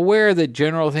aware of the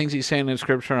general things He's saying in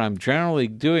Scripture, and I'm generally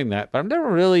doing that, but I'm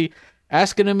never really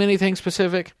asking Him anything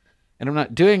specific, and I'm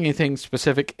not doing anything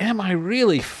specific. Am I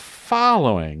really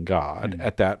following God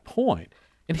at that point?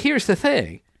 And here's the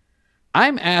thing.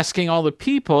 I'm asking all the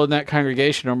people in that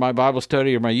congregation or my Bible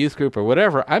study or my youth group or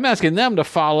whatever, I'm asking them to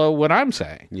follow what I'm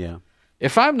saying. Yeah.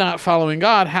 If I'm not following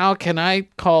God, how can I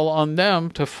call on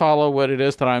them to follow what it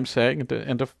is that I'm saying?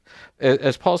 And to,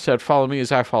 as Paul said, follow me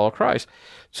as I follow Christ.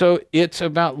 So it's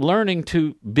about learning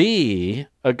to be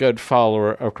a good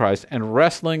follower of Christ and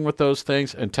wrestling with those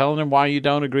things and telling them why you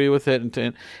don't agree with it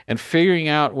and figuring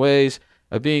out ways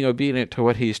of being obedient to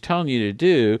what He's telling you to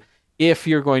do if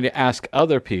you're going to ask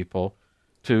other people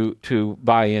to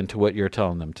buy into what you're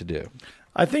telling them to do.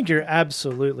 I think you're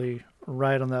absolutely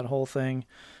right on that whole thing.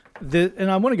 And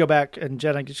I want to go back, and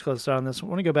Jed, I get you close on this. I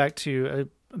want to go back to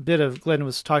a bit of Glenn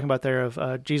was talking about there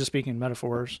of Jesus speaking in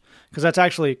metaphors, because that's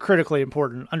actually critically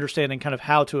important, understanding kind of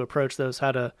how to approach those,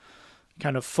 how to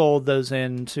kind of fold those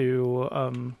into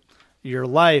your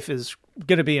life is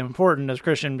going to be important as a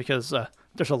Christian because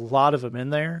there's a lot of them in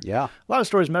there. Yeah. A lot of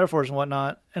stories, metaphors, and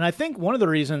whatnot. And I think one of the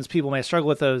reasons people may struggle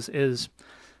with those is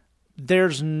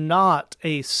there's not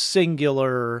a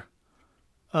singular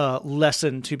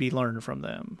lesson to be learned from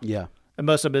them. Yeah. And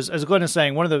most of it is, as Glenn is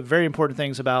saying, one of the very important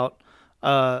things about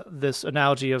this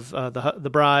analogy of the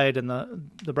bride and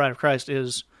the bride of Christ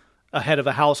is a head of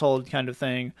a household kind of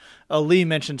thing. Lee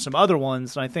mentioned some other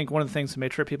ones, and I think one of the things that may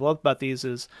trip people up about these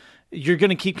is you're going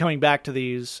to keep coming back to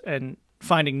these and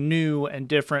finding new and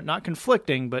different, not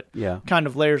conflicting, but kind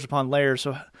of layers upon layers.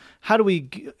 So how do we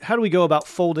go about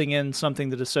folding in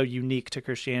something that is so unique to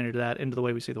Christianity into the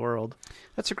way we see the world?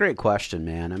 That's a great question,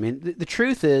 man. I mean, the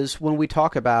truth is, when we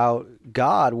talk about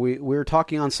God, we're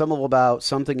talking on some level about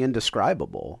something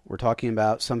indescribable. We're talking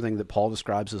about something that Paul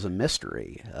describes as a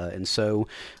mystery. And so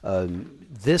Paul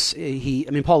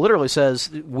literally says,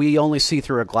 we only see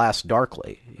through a glass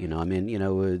darkly.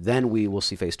 Then we will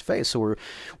see face to face. So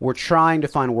we're trying to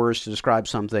find words to describe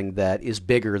something that is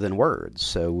bigger than words.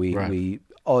 So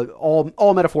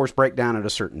all metaphors break down at a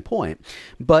certain point.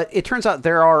 But it turns out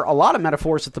there are a lot of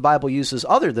metaphors that the Bible uses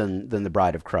other than the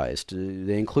bride of Christ.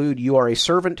 They include, you are a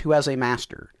servant who has a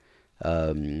master.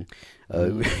 You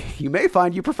may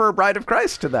find you prefer bride of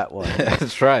Christ to that one.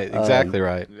 That's right. Exactly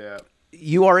right. Yeah.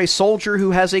 You are a soldier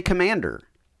who has a commander.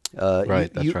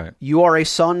 Right, that's right. You are a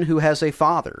son who has a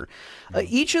father.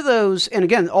 Each of those, and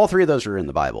again, all three of those are in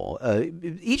the Bible.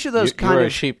 Each of those you are a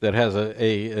sheep that has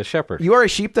a shepherd. You are a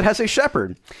sheep that has a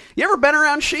shepherd. You ever been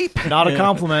around sheep? Not a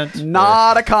compliment.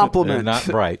 Not a compliment. They're not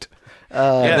bright.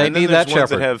 They need that shepherd. Ones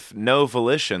that shepherd. have no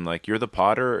volition, like you're the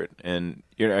potter, and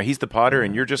he's the potter,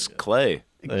 and you're just clay.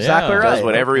 Exactly right. Does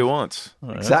whatever he wants.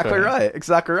 Exactly right.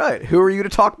 Exactly right. Who are you to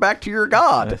talk back to your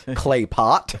God? Clay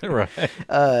pot. Right.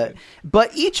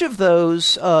 But each of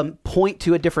those point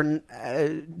to a different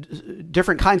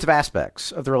kinds of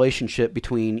aspects of the relationship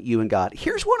between you and God.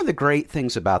 Here's one of the great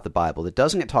things about the Bible that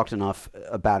doesn't get talked enough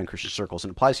about in Christian circles, and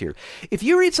applies here. If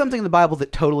you read something in the Bible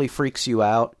that totally freaks you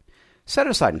out, set it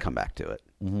aside and come back to it.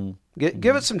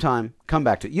 Give it some time. Come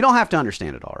back to it. You don't have to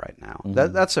understand it all right now.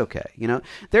 That's okay.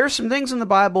 There are some things in the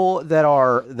Bible that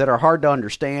are hard to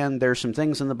understand. There's some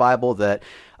things in the Bible that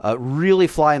really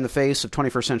fly in the face of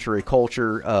 21st century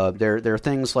culture. There are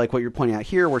things like what you're pointing out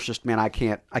here, where it's just, man, I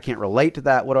can't relate to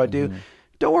that. What do I do?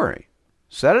 Don't worry.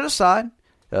 Set it aside.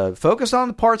 Focus on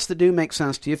the parts that do make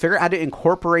sense to you. Figure out how to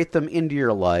incorporate them into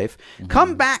your life.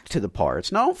 Come back to the parts.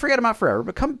 No, don't forget them out forever,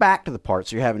 but come back to the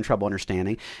parts you're having trouble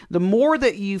understanding. The more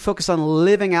that you focus on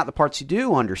living out the parts you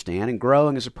do understand and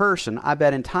growing as a person, I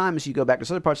bet in time as you go back to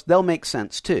those other parts, they'll make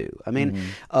sense too. I mean,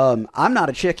 I'm not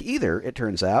a chick either, it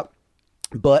turns out.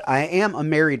 But I am a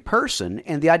married person,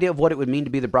 and the idea of what it would mean to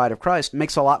be the bride of Christ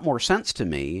makes a lot more sense to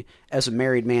me as a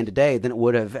married man today than it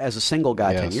would have as a single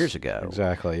guy 10 years ago.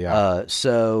 Exactly, yeah.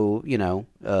 So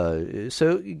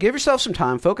give yourself some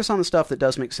time. Focus on the stuff that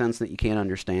does make sense that you can't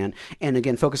understand. And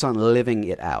again, focus on living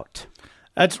it out.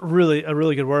 That's really a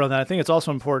really good word on that. I think it's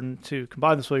also important to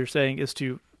combine this with what you're saying is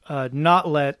to not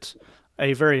let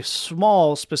a very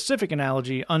small, specific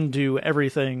analogy undo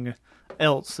everything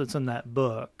else that's in that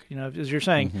book. As you're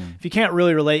saying, if you can't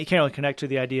really relate, you can't really connect to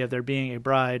the idea of there being a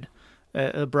bride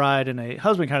and a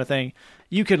husband kind of thing,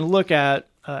 you can look at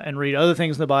and read other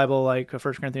things in the Bible, like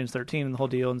 1 Corinthians 13 and the whole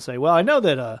deal, and say, well, I know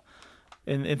that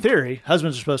in theory,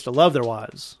 husbands are supposed to love their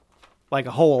wives like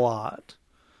a whole lot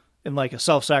in like a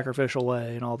self-sacrificial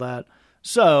way and all that.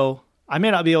 So I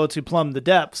may not be able to plumb the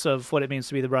depths of what it means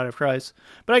to be the bride of Christ,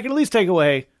 but I can at least take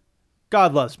away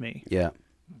God loves me. Yeah.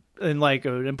 In like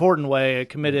an important way, a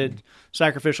committed,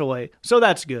 sacrificial way. So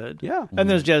that's good. Yeah. And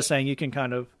there's just saying you can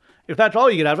kind of, if that's all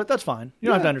you get out of it, that's fine. You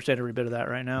don't have to understand every bit of that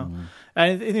right now.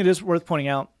 And I think it is worth pointing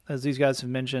out, as these guys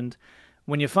have mentioned,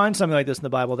 when you find something like this in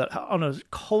the Bible that on a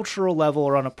cultural level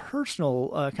or on a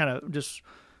personal kind of just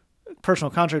personal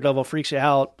contract level freaks you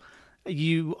out,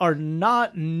 you are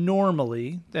not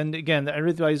normally, and again,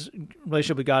 everybody's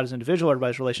relationship with God is individual,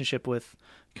 everybody's relationship with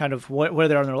kind of where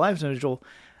they are in their life is individual.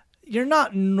 You're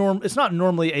not it's not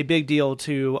normally a big deal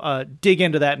to dig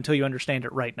into that until you understand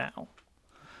it right now.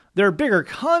 There are bigger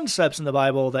concepts in the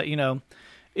Bible that,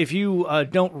 if you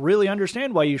don't really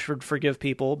understand why you should forgive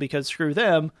people because screw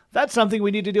them, that's something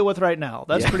we need to deal with right now.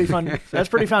 That's pretty fun. That's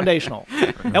pretty foundational.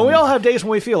 And we all have days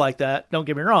when we feel like that, don't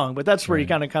get me wrong, but that's where you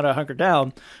kind of hunker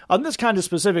down. On this kind of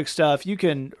specific stuff, you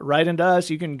can write into us,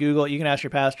 you can Google it, you can ask your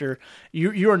pastor.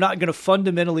 You are not going to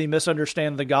fundamentally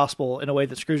misunderstand the gospel in a way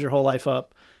that screws your whole life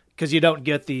up, because you don't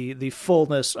get the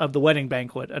fullness of the wedding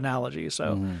banquet analogy.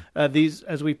 So these,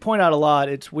 as we point out a lot,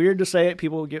 it's weird to say it.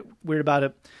 People get weird about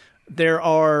it. There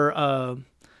are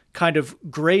kind of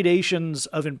gradations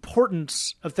of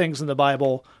importance of things in the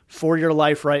Bible for your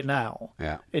life right now.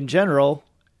 Yeah. In general,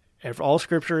 all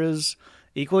Scripture is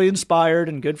equally inspired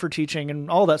and good for teaching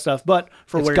and all that stuff. But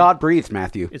for it's God-breathed,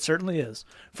 Matthew. It certainly is.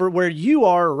 For where you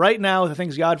are right now, the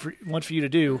things God wants for you to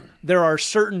do, there are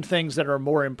certain things that are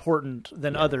more important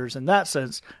than others in that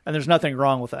sense, and there's nothing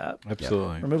wrong with that.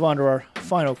 Absolutely. We'll move on to our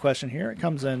final question here. It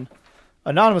comes in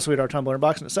anonymously at our Tumblr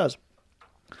inbox, and it says,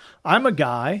 I'm a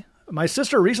guy. My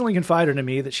sister recently confided to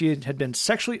me that she had been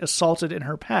sexually assaulted in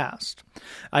her past.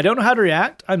 I don't know how to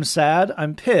react. I'm sad.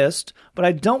 I'm pissed, but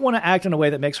I don't want to act in a way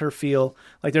that makes her feel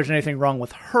like there's anything wrong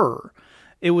with her.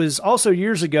 It was also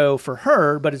years ago for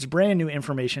her, but it's brand new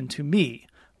information to me.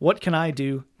 What can I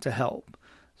do to help?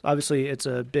 So obviously, it's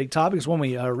a big topic. It's one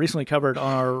we recently covered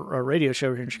on our radio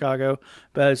show here in Chicago,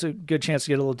 but it's a good chance to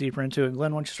get a little deeper into it.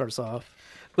 Glenn, why don't you start us off?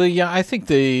 Well, yeah, I think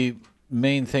the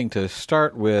main thing to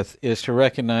start with is to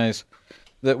recognize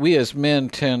that we as men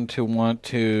tend to want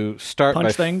to start punch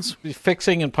by things,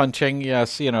 fixing and punching.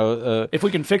 Yes, if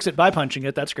we can fix it by punching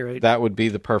it, that's great. That would be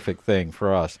the perfect thing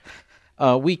for us.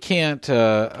 We can't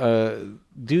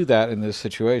do that in this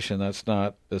situation. That's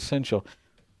not essential.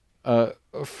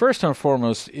 First and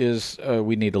foremost is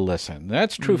we need to listen.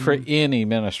 That's true for any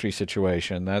ministry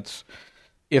situation. That's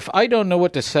if I don't know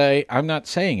what to say, I'm not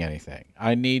saying anything.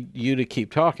 I need you to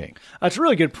keep talking. That's a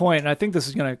really good point, and I think this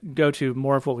is going to go to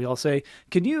more of what we all say.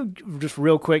 Can you just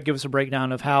real quick give us a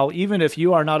breakdown of how, even if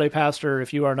you are not a pastor,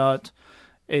 if you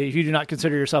do not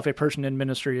consider yourself a person in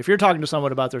ministry, if you're talking to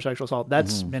someone about their sexual assault,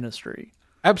 that's ministry.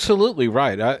 Absolutely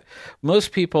right.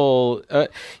 Most people,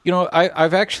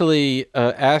 I've actually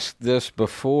asked this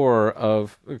before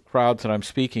of crowds that I'm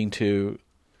speaking to.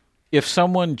 If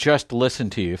someone just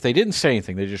listened to you, if they didn't say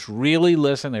anything, they just really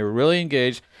listened, they were really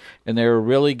engaged, and they were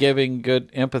really giving good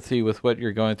empathy with what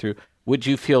you're going through, would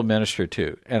you feel ministered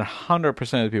to? And 100%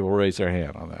 of the people raise their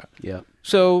hand on that. Yeah.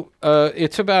 So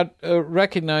it's about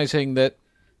recognizing that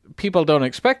people don't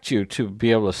expect you to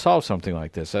be able to solve something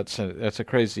like this. That's a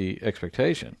crazy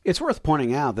expectation. It's worth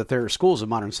pointing out that there are schools of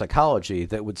modern psychology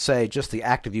that would say just the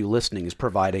act of you listening is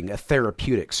providing a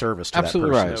therapeutic service to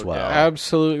Absolutely that person right. as well.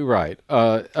 Absolutely right.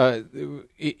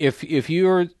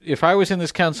 If I was in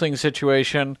this counseling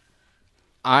situation,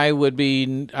 I would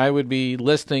be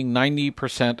listening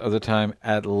 90% of the time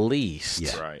at least.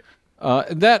 Yeah. Right.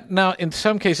 That now, in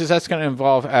some cases, that's going to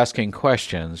involve asking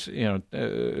questions.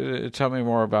 Tell me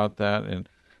more about that, and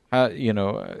how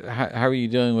are you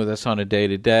dealing with this on a day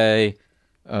to day?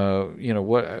 In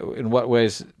what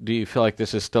ways do you feel like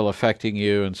this is still affecting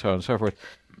you, and so on and so forth.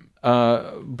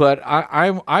 But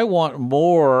I want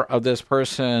more of this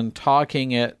person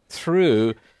talking it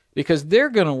through, because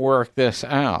they're going to work this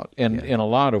out in a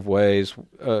lot of ways.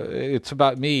 It's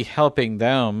about me helping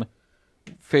them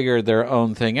figure their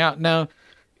own thing out. Now,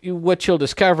 what you'll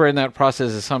discover in that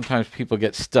process is sometimes people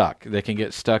get stuck. They can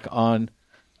get stuck on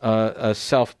a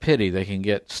self-pity. They can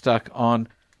get stuck on,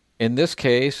 in this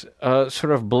case,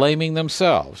 sort of blaming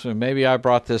themselves. And maybe I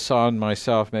brought this on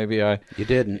myself. Maybe You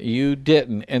didn't. You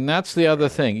didn't. And that's the other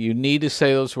thing. You need to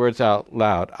say those words out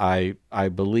loud. I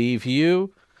believe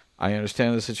you. I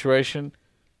understand the situation.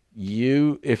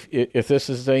 If this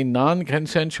is a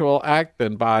non-consensual act,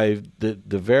 then by the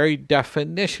very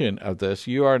definition of this,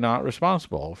 you are not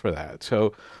responsible for that.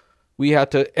 So we have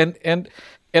to, and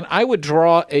I would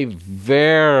draw a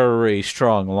very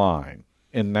strong line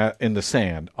in the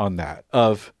sand on that.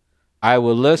 Of, I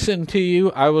will listen to you,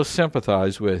 I will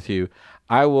sympathize with you,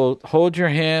 I will hold your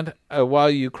hand while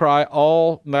you cry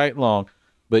all night long.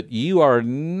 But you are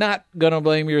not going to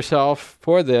blame yourself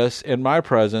for this in my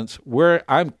presence.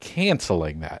 I'm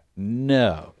canceling that.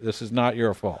 No, this is not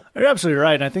your fault. You're absolutely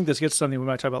right, and I think this gets to something we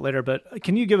might talk about later, but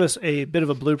can you give us a bit of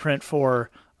a blueprint for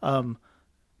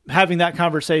having that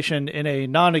conversation in a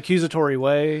non-accusatory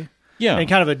way? Yeah. And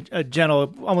kind of a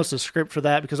gentle, almost a script for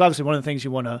that, because obviously one of the things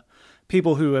you want to,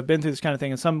 people who have been through this kind of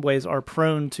thing in some ways are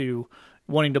prone to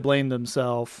wanting to blame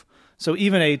themselves. So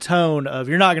even a tone of,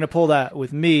 you're not going to pull that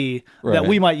with me, that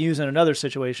we might use in another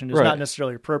situation is not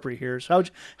necessarily appropriate here. So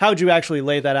how would you actually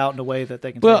lay that out in a way that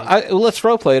they can let's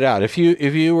role play it out. If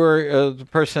you were the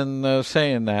person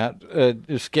saying that,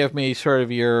 just give me sort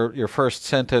of your first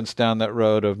sentence down that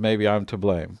road of maybe I'm to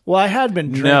blame. Well, I had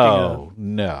been drinking.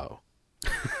 No.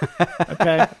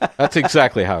 Okay. That's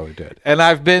exactly how we do it. And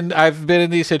I've been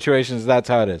in these situations. That's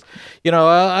how it is.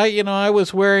 I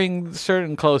was wearing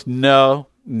certain clothes. No.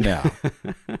 Jed's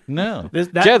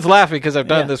laughing because I've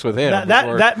done this with him.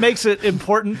 That makes it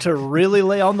important to really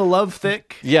lay on the love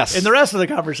thick. Yes. In the rest of the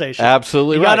conversation.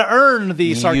 Absolutely you right. You got to earn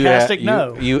the sarcastic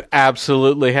no. You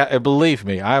absolutely believe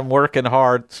me. I'm working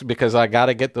hard because I got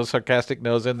to get those sarcastic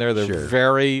no's in there. They're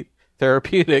very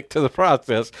therapeutic to the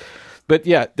process. But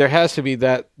yeah, there has to be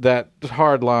that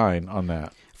hard line on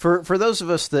that. For those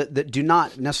of us that do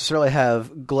not necessarily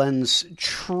have Glenn's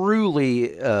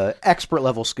truly expert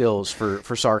level skills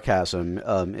for sarcasm,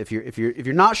 if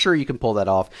you're not sure you can pull that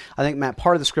off, I think, Matt,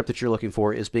 part of the script that you're looking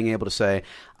for is being able to say,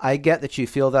 I get that you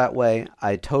feel that way.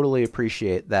 I totally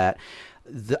appreciate that.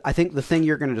 I think the thing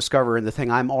you're going to discover, and the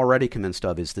thing I'm already convinced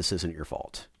of, is this isn't your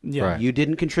fault. Yeah. Right. You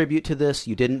didn't contribute to this.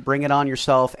 You didn't bring it on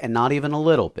yourself, and not even a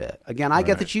little bit. Again, I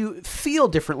get that you feel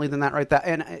differently than that, right?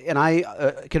 And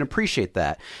I can appreciate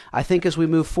that. I think as we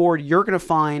move forward, you're going to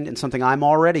find, and something I'm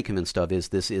already convinced of, is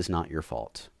this is not your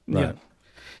fault. Right.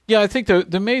 Yeah, I think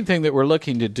the main thing that we're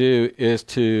looking to do is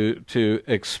to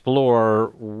explore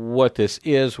what this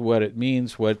is, what it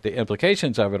means, what the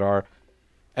implications of it are,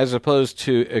 as opposed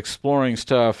to exploring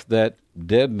stuff that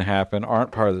didn't happen,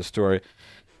 aren't part of the story,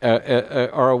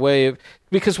 are a way of...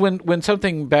 Because when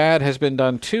something bad has been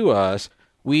done to us,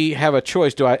 we have a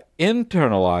choice. Do I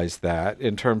internalize that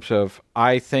in terms of,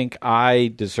 I think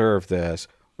I deserve this,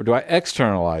 or do I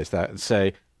externalize that and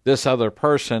say, this other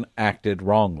person acted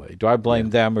wrongly? Do I blame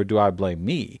them or do I blame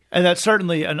me? And that's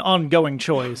certainly an ongoing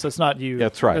choice. That's not you.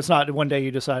 That's right. It's not one day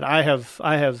you decide, I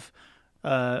have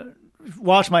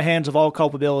wash my hands of all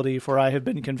culpability, for I have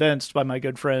been convinced by my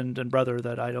good friend and brother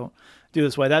that I don't do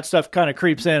this way. That stuff kind of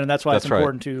creeps in, and that's why it's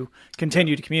important to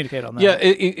continue to communicate on that. Yeah,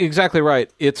 exactly right.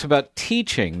 It's about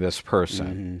teaching this person.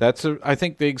 Mm-hmm. That's, I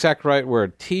think, the exact right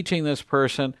word. Teaching this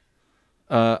person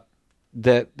that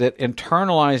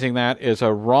internalizing that is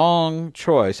a wrong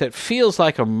choice. It feels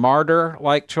like a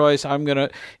martyr-like choice.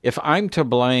 If I'm to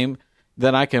blame,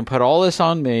 then I can put all this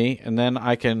on me, and then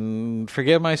I can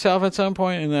forgive myself at some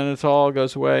point, and then it all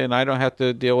goes away, and I don't have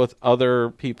to deal with other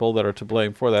people that are to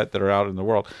blame for that are out in the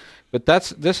world. But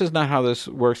this is not how this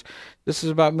works. This is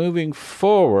about moving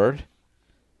forward.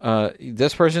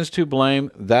 This person's to blame.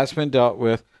 That's been dealt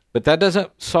with. But that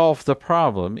doesn't solve the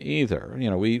problem either.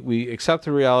 We accept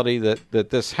the reality that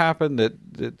this happened,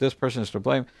 that this person is to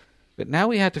blame. But now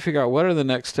we have to figure out what are the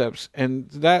next steps, and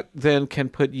that then can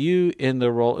put you in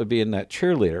the role of being that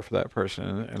cheerleader for that person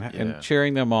and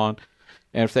cheering them on.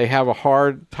 And if they have a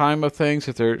hard time of things,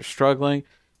 if they're struggling,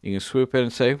 you can swoop in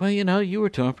and say, well, you were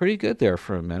doing pretty good there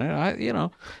for a minute.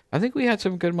 I think we had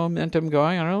some good momentum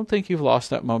going. I don't think you've lost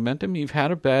that momentum. You've had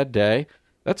a bad day.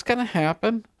 That's going to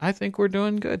happen. I think we're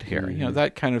doing good here. Mm-hmm.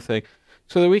 That kind of thing.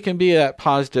 So that we can be that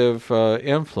positive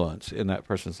influence in that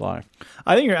person's life.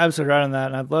 I think you're absolutely right on that.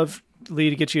 And I'd love,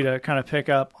 Lee, to get you to kind of pick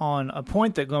up on a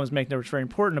point that Glenn was making that was very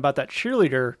important about that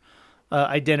cheerleader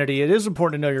identity. It is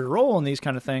important to know your role in these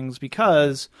kind of things,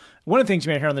 because one of the things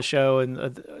you may hear on the show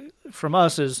and from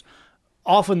us is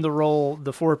often the role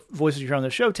the four voices you hear on the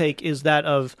show take is that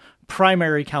of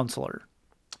primary counselor.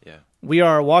 Yeah. We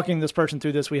are walking this person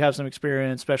through this. We have some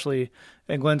experience, especially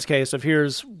in Glenn's case of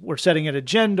we're setting an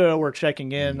agenda, we're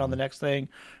checking in on the next thing.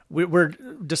 We're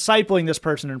discipling this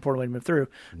person in an important way to move through.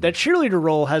 That cheerleader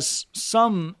role has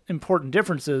some important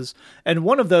differences, and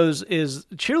one of those is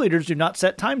cheerleaders do not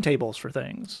set timetables for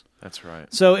things. That's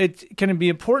right. So it can be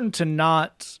important to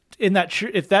not, in that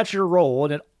if that's your role,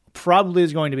 and it probably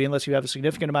is going to be unless you have a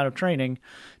significant amount of training,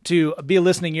 to be a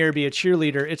listening ear, be a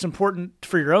cheerleader. It's important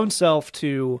for your own self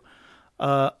to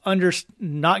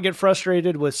not get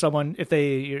frustrated with someone if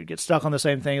they get stuck on the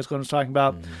same thing as Glenn was talking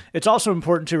about. Mm-hmm. It's also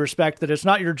important to respect that it's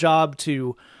not your job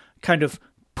to kind of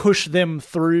push them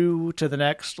through to the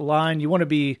next line. You want to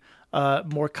be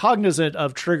more cognizant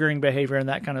of triggering behavior and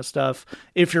that kind of stuff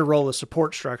if your role is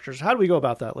support structures. How do we go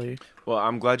about that, Lee? Well,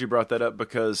 I'm glad you brought that up,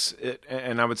 because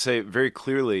and I would say very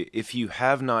clearly, if you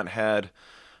have not had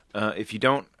if you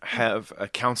don't have a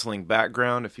counseling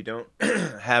background, if you don't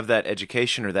have that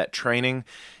education or that training,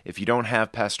 if you don't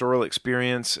have pastoral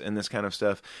experience and this kind of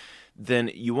stuff,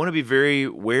 then you want to be very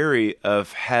wary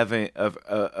of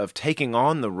taking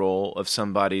on the role of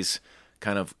somebody's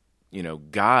kind of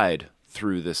guide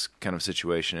through this kind of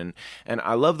situation. And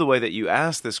I love the way that you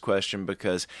asked this question,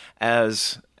 because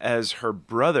as her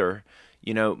brother,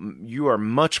 you are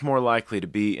much more likely to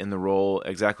be in the role,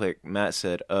 exactly like Matt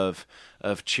said, of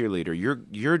cheerleader.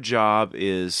 Your job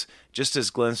is, just as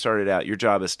Glenn started out, your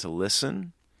job is to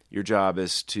listen. Your job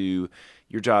is to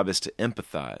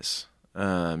empathize.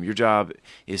 Your job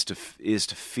is to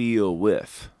feel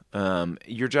with.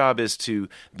 Your job is to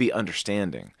be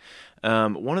understanding.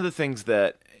 One of the things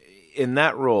that in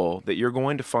that role that you're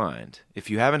going to find, if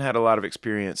you haven't had a lot of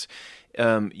experience,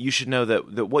 you should know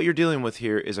that what you're dealing with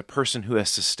here is a person who has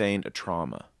sustained a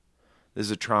trauma. This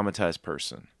is a traumatized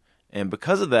person. And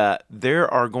because of that, there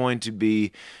are going to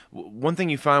be, one thing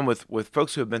you find with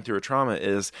folks who have been through a trauma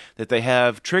is that they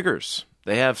have triggers.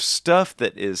 They have stuff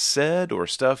that is said, or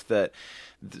stuff that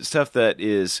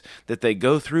they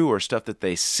go through, or stuff that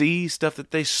they see, stuff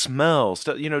that they smell,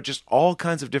 stuff, just all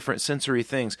kinds of different sensory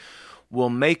things will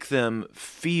make them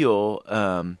feel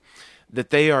that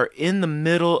they are in the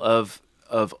middle of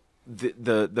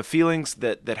the feelings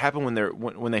that happen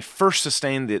when they first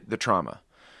sustain the trauma.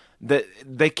 That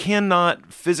they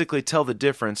cannot physically tell the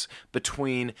difference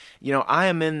between, I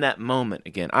am in that moment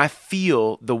again. I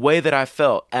feel the way that I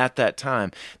felt at that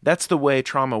time. That's the way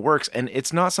trauma works, and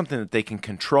it's not something that they can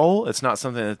control. It's not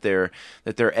something that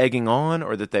they're egging on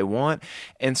or that they want.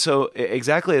 And so,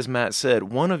 exactly as Matt said,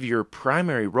 one of your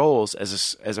primary roles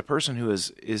as a person who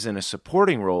is in a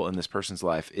supporting role in this person's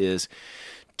life is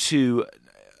to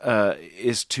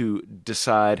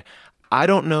decide, I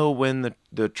don't know when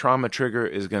the trauma trigger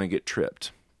is going to get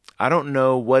tripped. I don't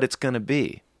know what it's going to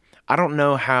be. I don't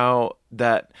know how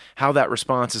that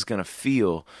response is going to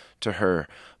feel to her,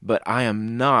 but I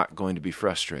am not going to be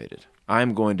frustrated.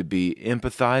 I'm going to be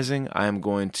empathizing. I am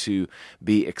going to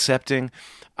be accepting.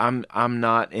 I'm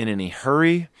not in any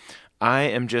hurry. I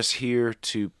am just here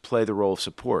to play the role of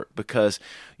support, because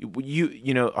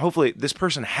hopefully this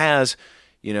person has,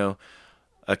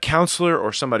 a counselor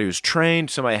or somebody who's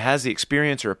trained, somebody who has the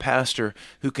experience, or a pastor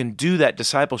who can do that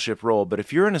discipleship role. But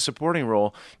if you're in a supporting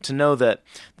role, to know that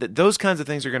those kinds of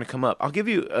things are going to come up. I'll give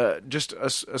you just a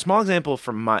small example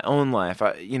from my own life.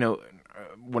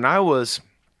 When I was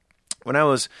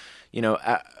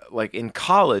like in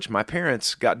college, my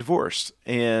parents got divorced,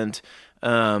 and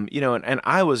and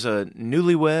I was a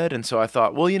newlywed, and so I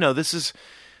thought, well, this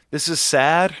is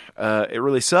sad. It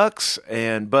really sucks.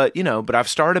 But I've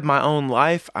started my own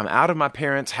life. I'm out of my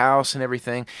parents' house and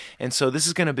everything. And so this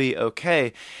is going to be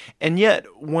okay. And yet,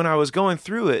 when I was going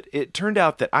through it, it turned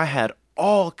out that I had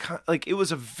it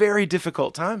was a very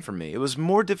difficult time for me. It was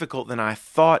more difficult than I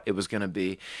thought it was going to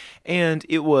be. And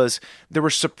there were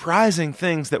surprising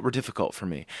things that were difficult for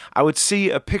me. I would see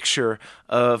a picture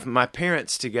of my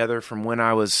parents together from when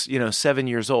I was, 7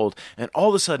 years old. And all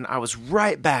of a sudden I was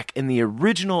right back in the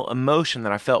original emotion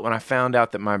that I felt when I found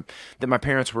out that my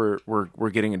parents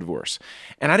were getting a divorce.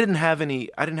 And I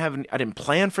didn't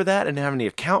plan for that. I didn't have any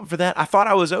account for that. I thought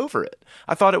I was over it.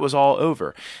 I thought it was all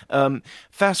over.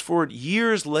 Fast forward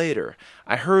years later,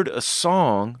 I heard a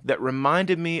song that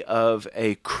reminded me of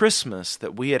a Christmas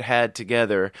that we had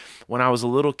together when I was a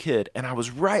little kid, and I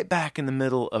was right back in the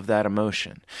middle of that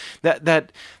emotion.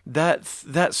 That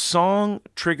song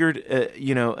triggered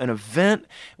an event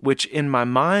which in my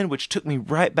mind which took me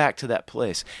right back to that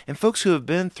place. And folks who have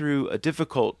been through a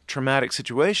difficult traumatic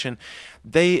situation,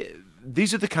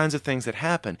 these are the kinds of things that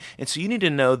happen. And so you need to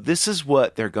know this is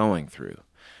what they're going through.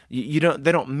 They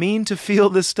don't mean to feel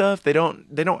this stuff. They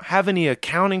don't have any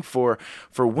accounting for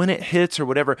when it hits or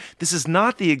whatever. This is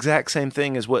not the exact same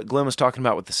thing as what Glenn was talking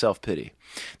about with the self-pity.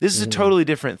 This is a totally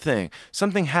different thing.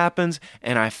 Something happens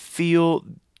and I feel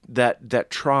that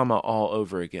trauma all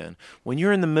over again. When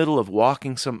you're in the middle of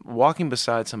walking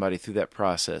beside somebody through that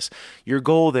process, your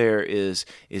goal there is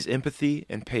empathy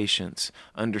and patience,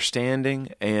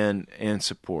 understanding and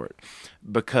support,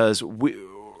 because we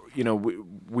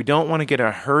don't want to get in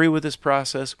a hurry with this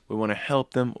process. We want to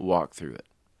help them walk through it.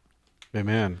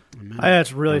 Amen.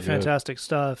 That's really fantastic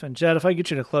stuff. And Jed, if I get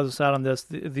you to close us out on this,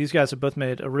 these guys have both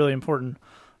made a really important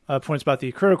points about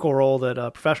the critical role that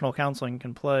professional counseling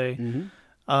can play. Mm-hmm.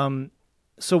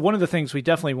 So one of the things we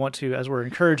definitely want to, as we're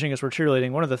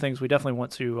cheerleading, one of the things we definitely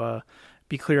want to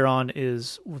be clear on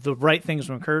is the right things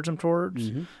to encourage them towards.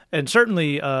 Mm-hmm. And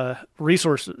certainly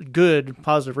good,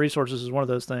 positive resources is one of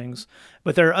those things.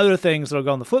 But there are other things that will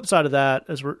go on the flip side of that,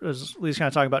 as Lee's kind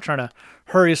of talking about trying to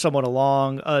hurry someone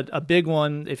along. A big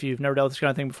one, if you've never dealt with this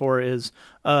kind of thing before, is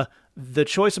the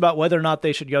choice about whether or not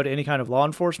they should go to any kind of law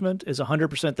enforcement is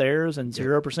 100% theirs and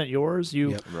 0% yours.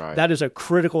 Right. That is a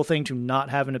critical thing to not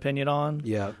have an opinion on.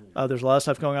 Yeah. There's a lot of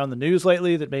stuff going on in the news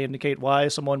lately that may indicate why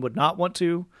someone would not want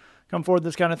to come forward with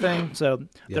this kind of thing. So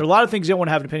there are a lot of things you don't want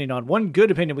to have an opinion on. One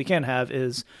good opinion we can have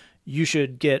is you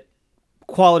should get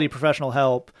quality professional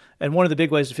help. And one of the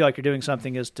big ways to feel like you're doing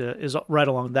something is right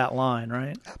along that line,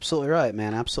 right? Absolutely right,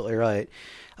 man. Absolutely right.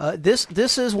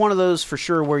 This is one of those for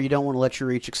sure where you don't want to let your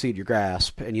reach exceed your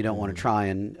grasp, and you don't want to try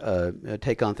and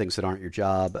take on things that aren't your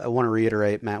job. I want to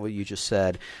reiterate, Matt, what you just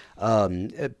said.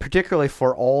 Particularly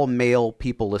for all male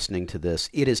people listening to this,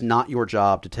 it is not your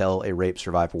job to tell a rape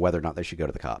survivor whether or not they should go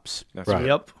to the cops. That's right.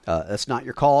 Yep. That's not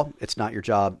your call. It's not your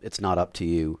job. It's not up to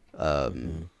you.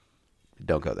 Don't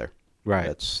go there.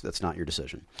 Right. That's not your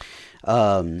decision.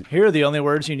 Here are the only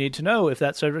words you need to know if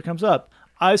that subject comes up.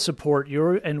 I support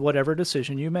your and whatever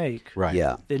decision you make. Right.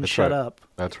 Yeah. Then shut up.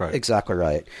 That's right. Exactly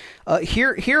right.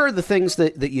 Here are the things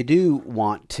that you do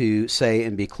want to say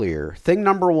and be clear. Thing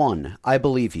number 1, I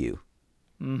believe you.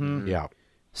 Mm-hmm. Yeah.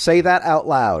 Say that out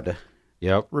loud.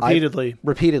 Yep.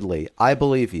 Repeatedly. I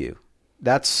believe you.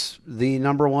 That's the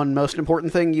number 1 most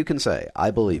important thing you can say. I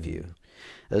believe you.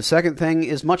 The second thing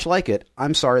is much like it.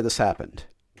 I'm sorry this happened.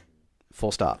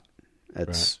 Full stop.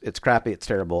 It's crappy. It's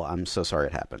terrible. I'm so sorry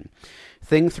it happened.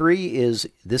 Thing 3 is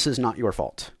this is not your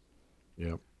fault.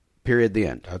 Yep. Period. The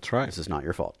end. That's right. This is not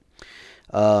your fault.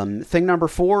 Thing number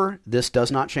 4, this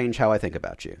does not change how I think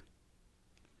about you.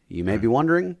 You may be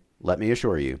wondering, let me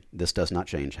assure you, this does not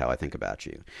change how I think about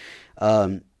you.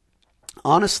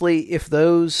 Honestly, if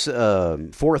those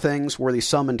 4 things were the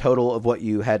sum and total of what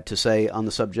you had to say on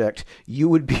the subject, you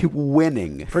would be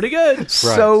winning. Pretty good.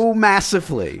 So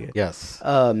massively. Yes.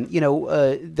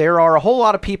 There are a whole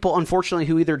lot of people, unfortunately,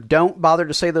 who either don't bother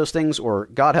to say those things or,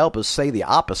 God help us, say the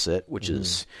opposite, which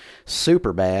is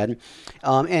super bad.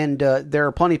 And there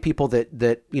are plenty of people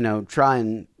that try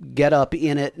and get up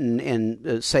in it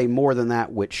and say more than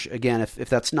that, which, again, if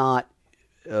that's not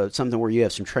something where you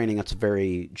have some training, that's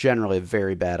generally a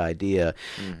very bad idea.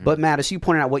 Mm-hmm. But Matt, as you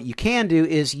pointed out, what you can do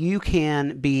is you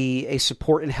can be a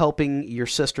support in helping your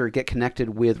sister get connected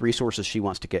with resources she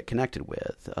wants to get connected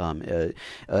with. A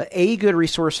good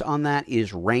resource on that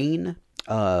is RAIN.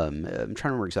 I'm trying to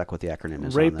remember exactly what the acronym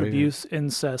is. Rape, Abuse,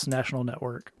 Incest National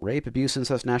Network. Rape, Abuse,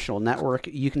 Incest National Network.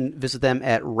 You can visit them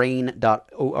at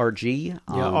rainn.org.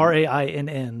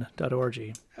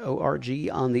 RAINN.org. ORG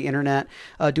on the internet.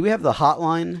 Do we have the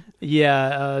hotline?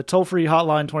 Yeah, toll-free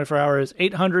hotline, 24 hours,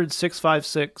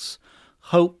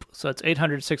 800-656-HOPE. So that's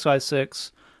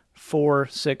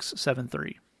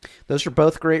 800-656-4673. Those are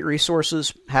both great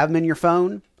resources. Have them in your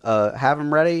phone. Have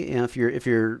them ready. And if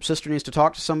your sister needs to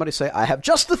talk to somebody, say, "I have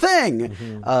just the thing."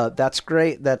 That's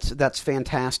great. That's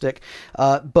fantastic.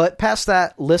 But past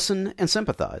that, listen and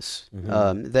sympathize.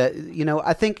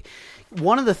 I think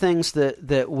one of the things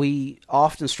that we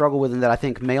often struggle with, and that I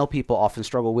think male people often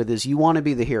struggle with, is you want to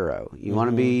be the hero. You want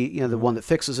to be the one that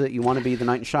fixes it. You want to be the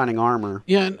knight in shining armor.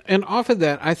 Yeah, and off of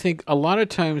that, I think a lot of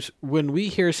times when we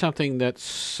hear something that's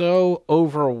so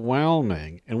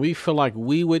overwhelming and we feel like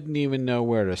we wouldn't even know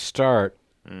where to start,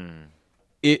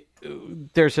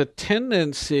 there's a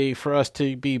tendency for us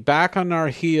to be back on our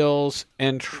heels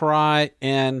and try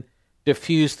and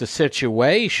diffuse the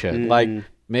situation. Like,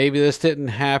 maybe this didn't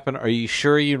happen. Are you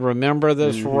sure you remember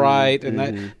this right?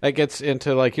 And that gets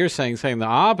into, like you're saying the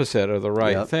opposite of the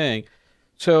right thing.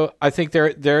 So I think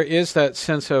there is that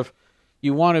sense of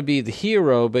you want to be the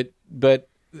hero, but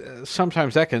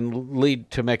sometimes that can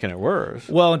lead to making it worse.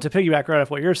 Well, and to piggyback right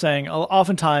off what you're saying,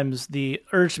 oftentimes the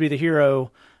urge to be the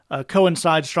hero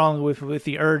coincides strongly with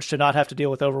the urge to not have to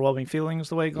deal with overwhelming feelings,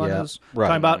 the way Glenn is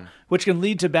talking about, which can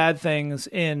lead to bad things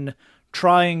in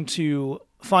trying to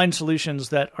find solutions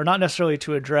that are not necessarily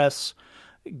to address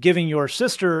giving your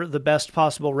sister the best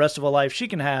possible rest of a life she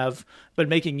can have, but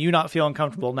making you not feel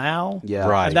uncomfortable now. Yeah.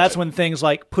 Right. And that's when things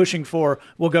like pushing for,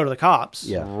 we'll go to the cops.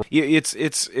 Yeah.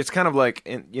 It's kind of like,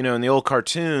 in the old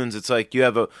cartoons, it's like you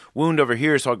have a wound over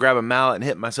here, so I'll grab a mallet and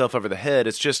hit myself over the head.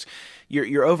 It's just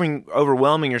you're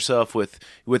overwhelming yourself with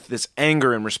this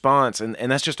anger and response, and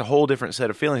that's just a whole different set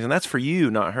of feelings, and that's for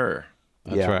you, not her.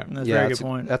 That's right. That's a very good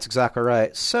point. That's exactly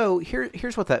right. So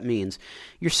here's what that means.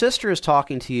 Your sister is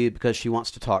talking to you because she wants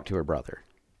to talk to her brother.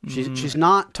 She's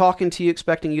not talking to you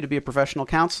expecting you to be a professional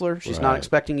counselor. She's not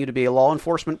expecting you to be a law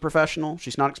enforcement professional.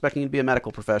 She's not expecting you to be a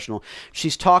medical professional.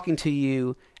 She's talking to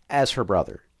you as her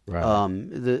brother. Right.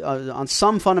 On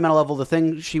some fundamental level, the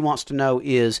thing she wants to know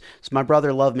is, does my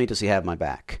brother love me? Does he have my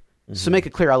back? So make it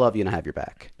clear I love you and I have your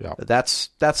back. Yeah. That's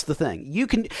the thing. You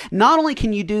can not only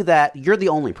can you do that, you're the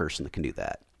only person that can do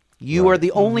that. You are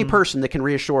the only person that can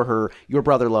reassure her your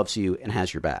brother loves you and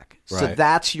has your back. So Right.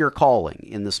 that's your calling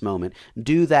in this moment.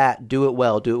 Do that, do it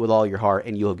well, do it with all your heart,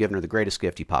 and you have given her the greatest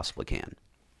gift you possibly can.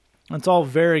 It's all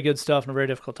very good stuff and a very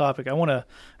difficult topic. I want to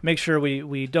make sure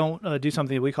we don't do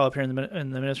something that we call up here in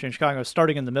the ministry in Chicago,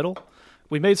 starting in the middle.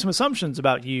 We made some assumptions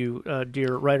about you,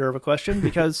 dear writer of a question,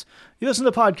 because you listen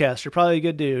to the podcast. You're probably a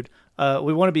good dude.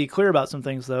 We want to be clear about some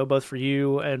things, though, both for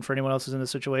you and for anyone else who's in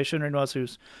this situation or anyone else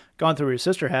who's gone through what your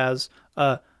sister has.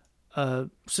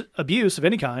 Abuse of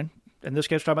any kind, in this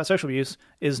case we're talking about sexual abuse,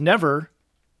 is never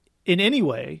in any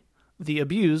way the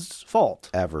abused's fault.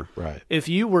 Ever. Right. If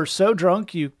you were so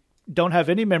drunk you don't have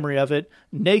any memory of it,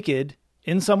 naked,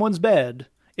 in someone's bed,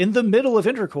 in the middle of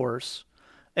intercourse,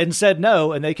 and said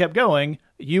no, and they kept going,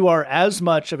 you are as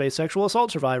much of a sexual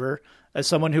assault survivor as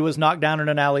someone who was knocked down in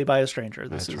an alley by a stranger.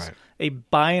 This is right. a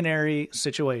binary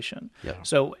situation. Yeah.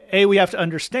 So, we have to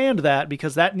understand that,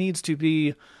 because that needs to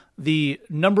be the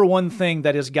number one thing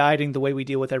that is guiding the way we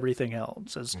deal with everything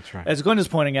else. As Glenn is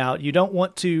pointing out, you don't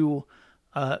want to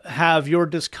have your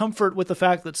discomfort with the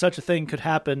fact that such a thing could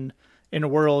happen in a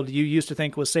world you used to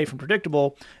think was safe and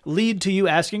predictable lead to you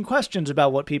asking questions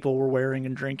about what people were wearing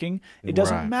and drinking. It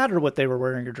doesn't matter what they were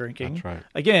wearing or drinking. That's right.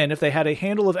 Again, if they had a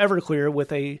handle of Everclear with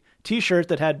a T-shirt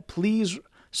that had "Please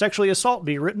sexually assault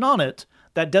me" written on it,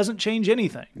 that doesn't change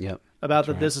anything about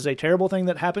that this is a terrible thing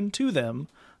that happened to them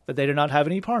that they did not have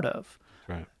any part of.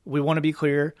 Right. We want to be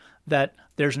clear that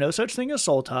there's no such thing as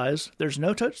soul ties. There's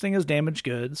no such thing as damaged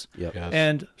goods. Yep. Yes.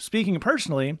 And speaking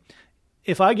personally,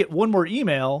 if I get one more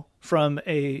email from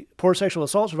a poor sexual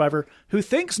assault survivor who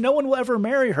thinks no one will ever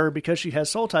marry her because she has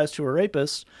soul ties to a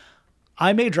rapist,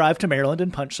 I may drive to Maryland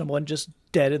and punch someone just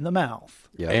dead in the mouth.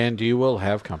 Yeah. And you will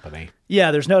have company.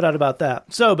 Yeah, there's no doubt about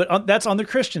that. So, but that's on the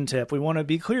Christian tip. We want to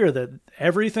be clear that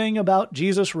everything about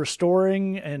Jesus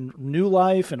restoring and new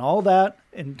life and all that,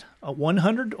 and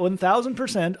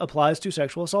 1,000% applies to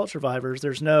sexual assault survivors.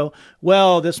 There's no,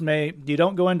 you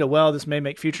don't go into, this may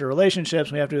make future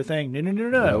relationships, we have to do a thing.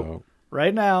 No.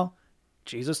 Right now,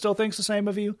 Jesus still thinks the same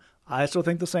of you. I still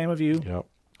think the same of you. Yep.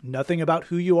 Nothing about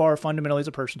who you are fundamentally as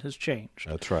a person has changed.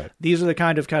 That's right. These are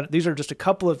these are just a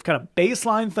couple of kind of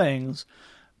baseline things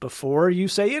before you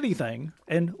say anything.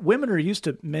 And women are used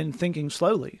to men thinking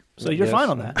slowly, so you're fine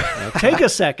on that. Take a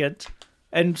second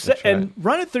and and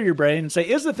run it through your brain and say,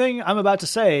 is the thing I'm about to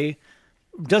say,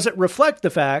 does it reflect the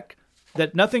fact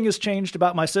that nothing has changed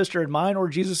about my sister in mine or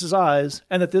Jesus's eyes,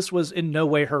 and that this was in no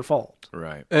way her fault?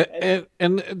 Right. And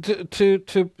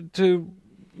to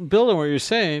build on what you're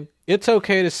saying, it's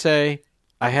okay to say,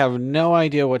 I have no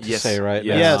idea what to say right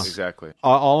now. Yes. Exactly.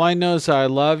 All I know is I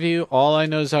love you. All I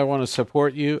know is I want to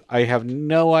support you. I have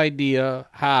no idea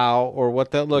how or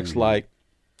what that looks like,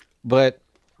 but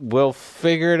we'll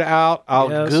figure it out.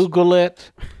 I'll Google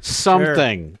it.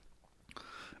 Something.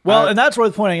 Well, and that's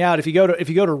worth pointing out. If you go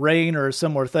to RAIN or a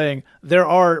similar thing, there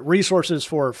are resources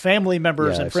for family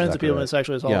members and friends of people that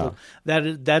sexually assaulted.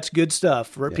 That's good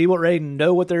stuff. People at RAIN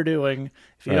know what they're doing.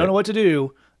 If you don't know what to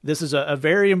do, this is a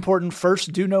very important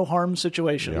first do no harm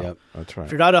situation. Yep, that's right.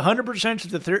 If you're not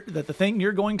 100% that the thing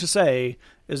you're going to say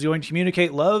is going to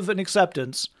communicate love and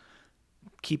acceptance,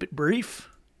 keep it brief,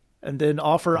 and then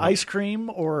offer ice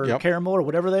cream or caramel or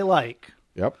whatever they like.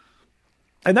 Yep.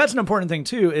 And that's an important thing,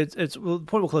 too. It's the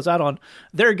point we'll close out on.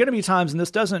 There are going to be times, and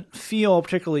this doesn't feel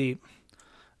particularly,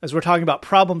 as we're talking about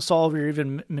problem solving or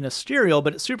even ministerial,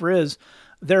 but it super is.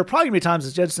 There are probably going to be times,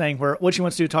 as Jed's saying, where what she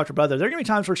wants to do, talk to her brother. There are going to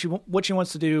be times where what she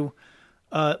wants to do,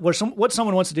 what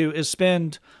someone wants to do is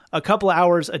spend a couple of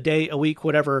hours a day, a week,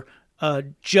 whatever,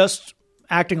 just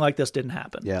acting like this didn't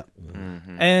happen. Yeah.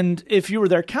 Mm-hmm. And if you were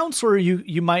their counselor,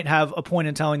 you might have a point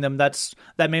in telling them that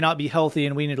may not be healthy,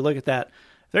 and we need to look at that.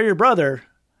 If they're your brother,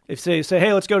 if they say,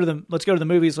 hey, let's go to the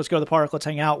movies, let's go to the park, let's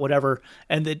hang out, whatever,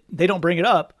 and they don't bring it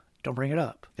up, don't bring it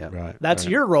up. Yeah. Right. That's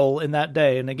your role in that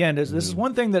day. And again, this is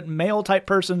one thing that male type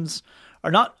persons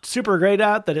are not super great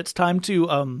at, that it's time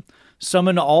to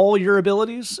summon all your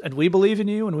abilities, and we believe in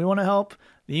you and we want to help.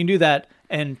 You can do that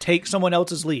and take someone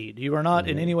else's lead. You are not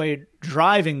in any way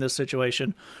driving this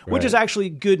situation, which is actually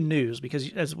good news,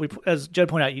 because as Jed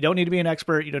pointed out, you don't need to be an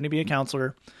expert. You don't need to be a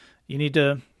counselor. You need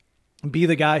to be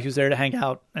the guy who's there to hang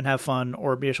out and have fun,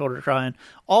 or be a shoulder to cry on.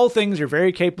 All things you're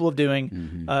very capable of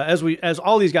doing. As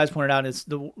all these guys pointed out, it's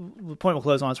the point we'll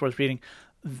close on, it's worth repeating.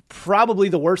 Probably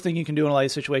the worst thing you can do in a lot of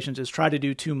these situations is try to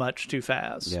do too much too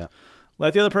fast. Yeah.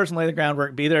 Let the other person lay the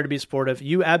groundwork. Be there to be supportive.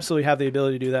 You absolutely have the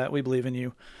ability to do that. We believe in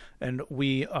you, and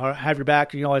we have your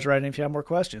back. You can always write in if you have more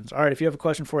questions. All right, if you have a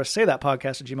question for us, say that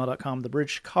podcast at gmail.com,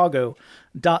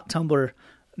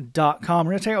 thebridgechicago.tumblr.com.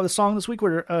 We're going to take out the song this week.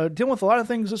 We're dealing with a lot of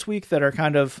things this week that are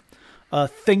kind of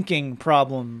thinking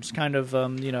problems, kind of,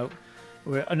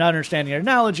 we're not understanding an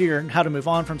analogy or how to move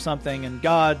on from something, and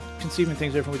God conceiving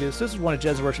things differently. This is one of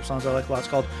Jed's worship songs I like a lot. It's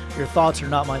called Your Thoughts Are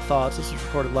Not My Thoughts. This is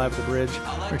recorded live at the Bridge.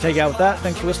 We're going to take you out with that.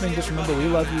 Thanks for listening. Just remember, we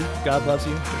love you. God loves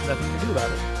you. There's nothing you can do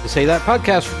about it. To Say That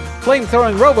podcast,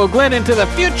 flamethrowing Robo Glenn into the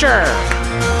future.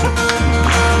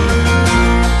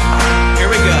 Here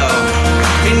we go.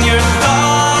 In your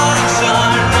thoughts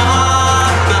are not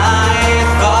my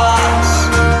thoughts.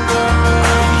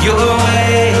 Your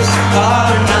ways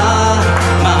are not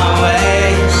my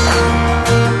ways.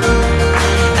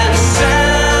 And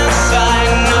since I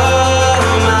know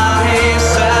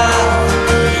myself,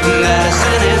 that is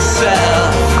in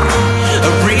itself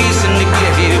a reason to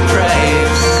give you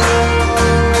praise.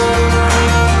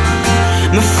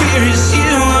 My fear is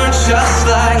you are just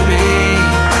like me.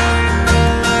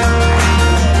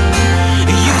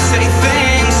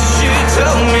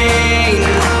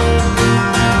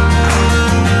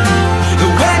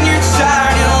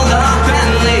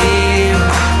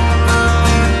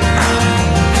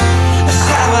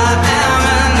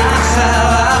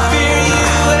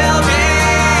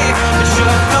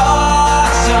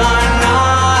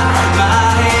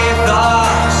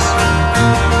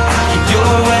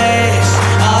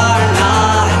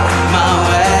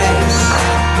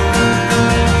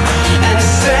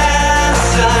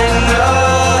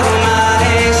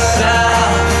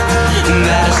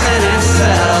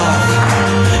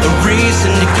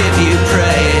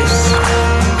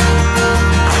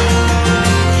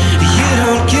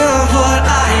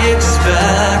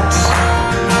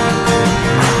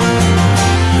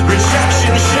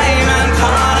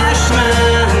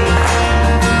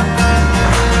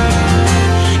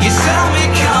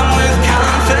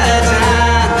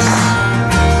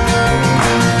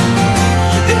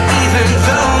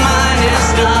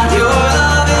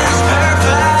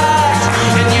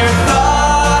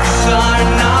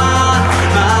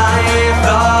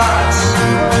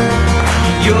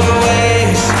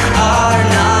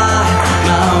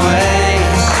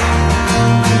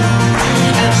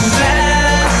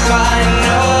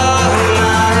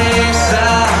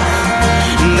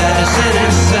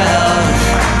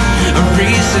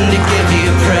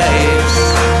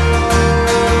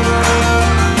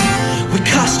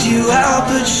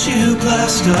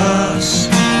 Us.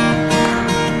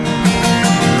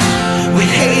 We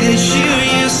hated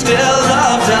you, you still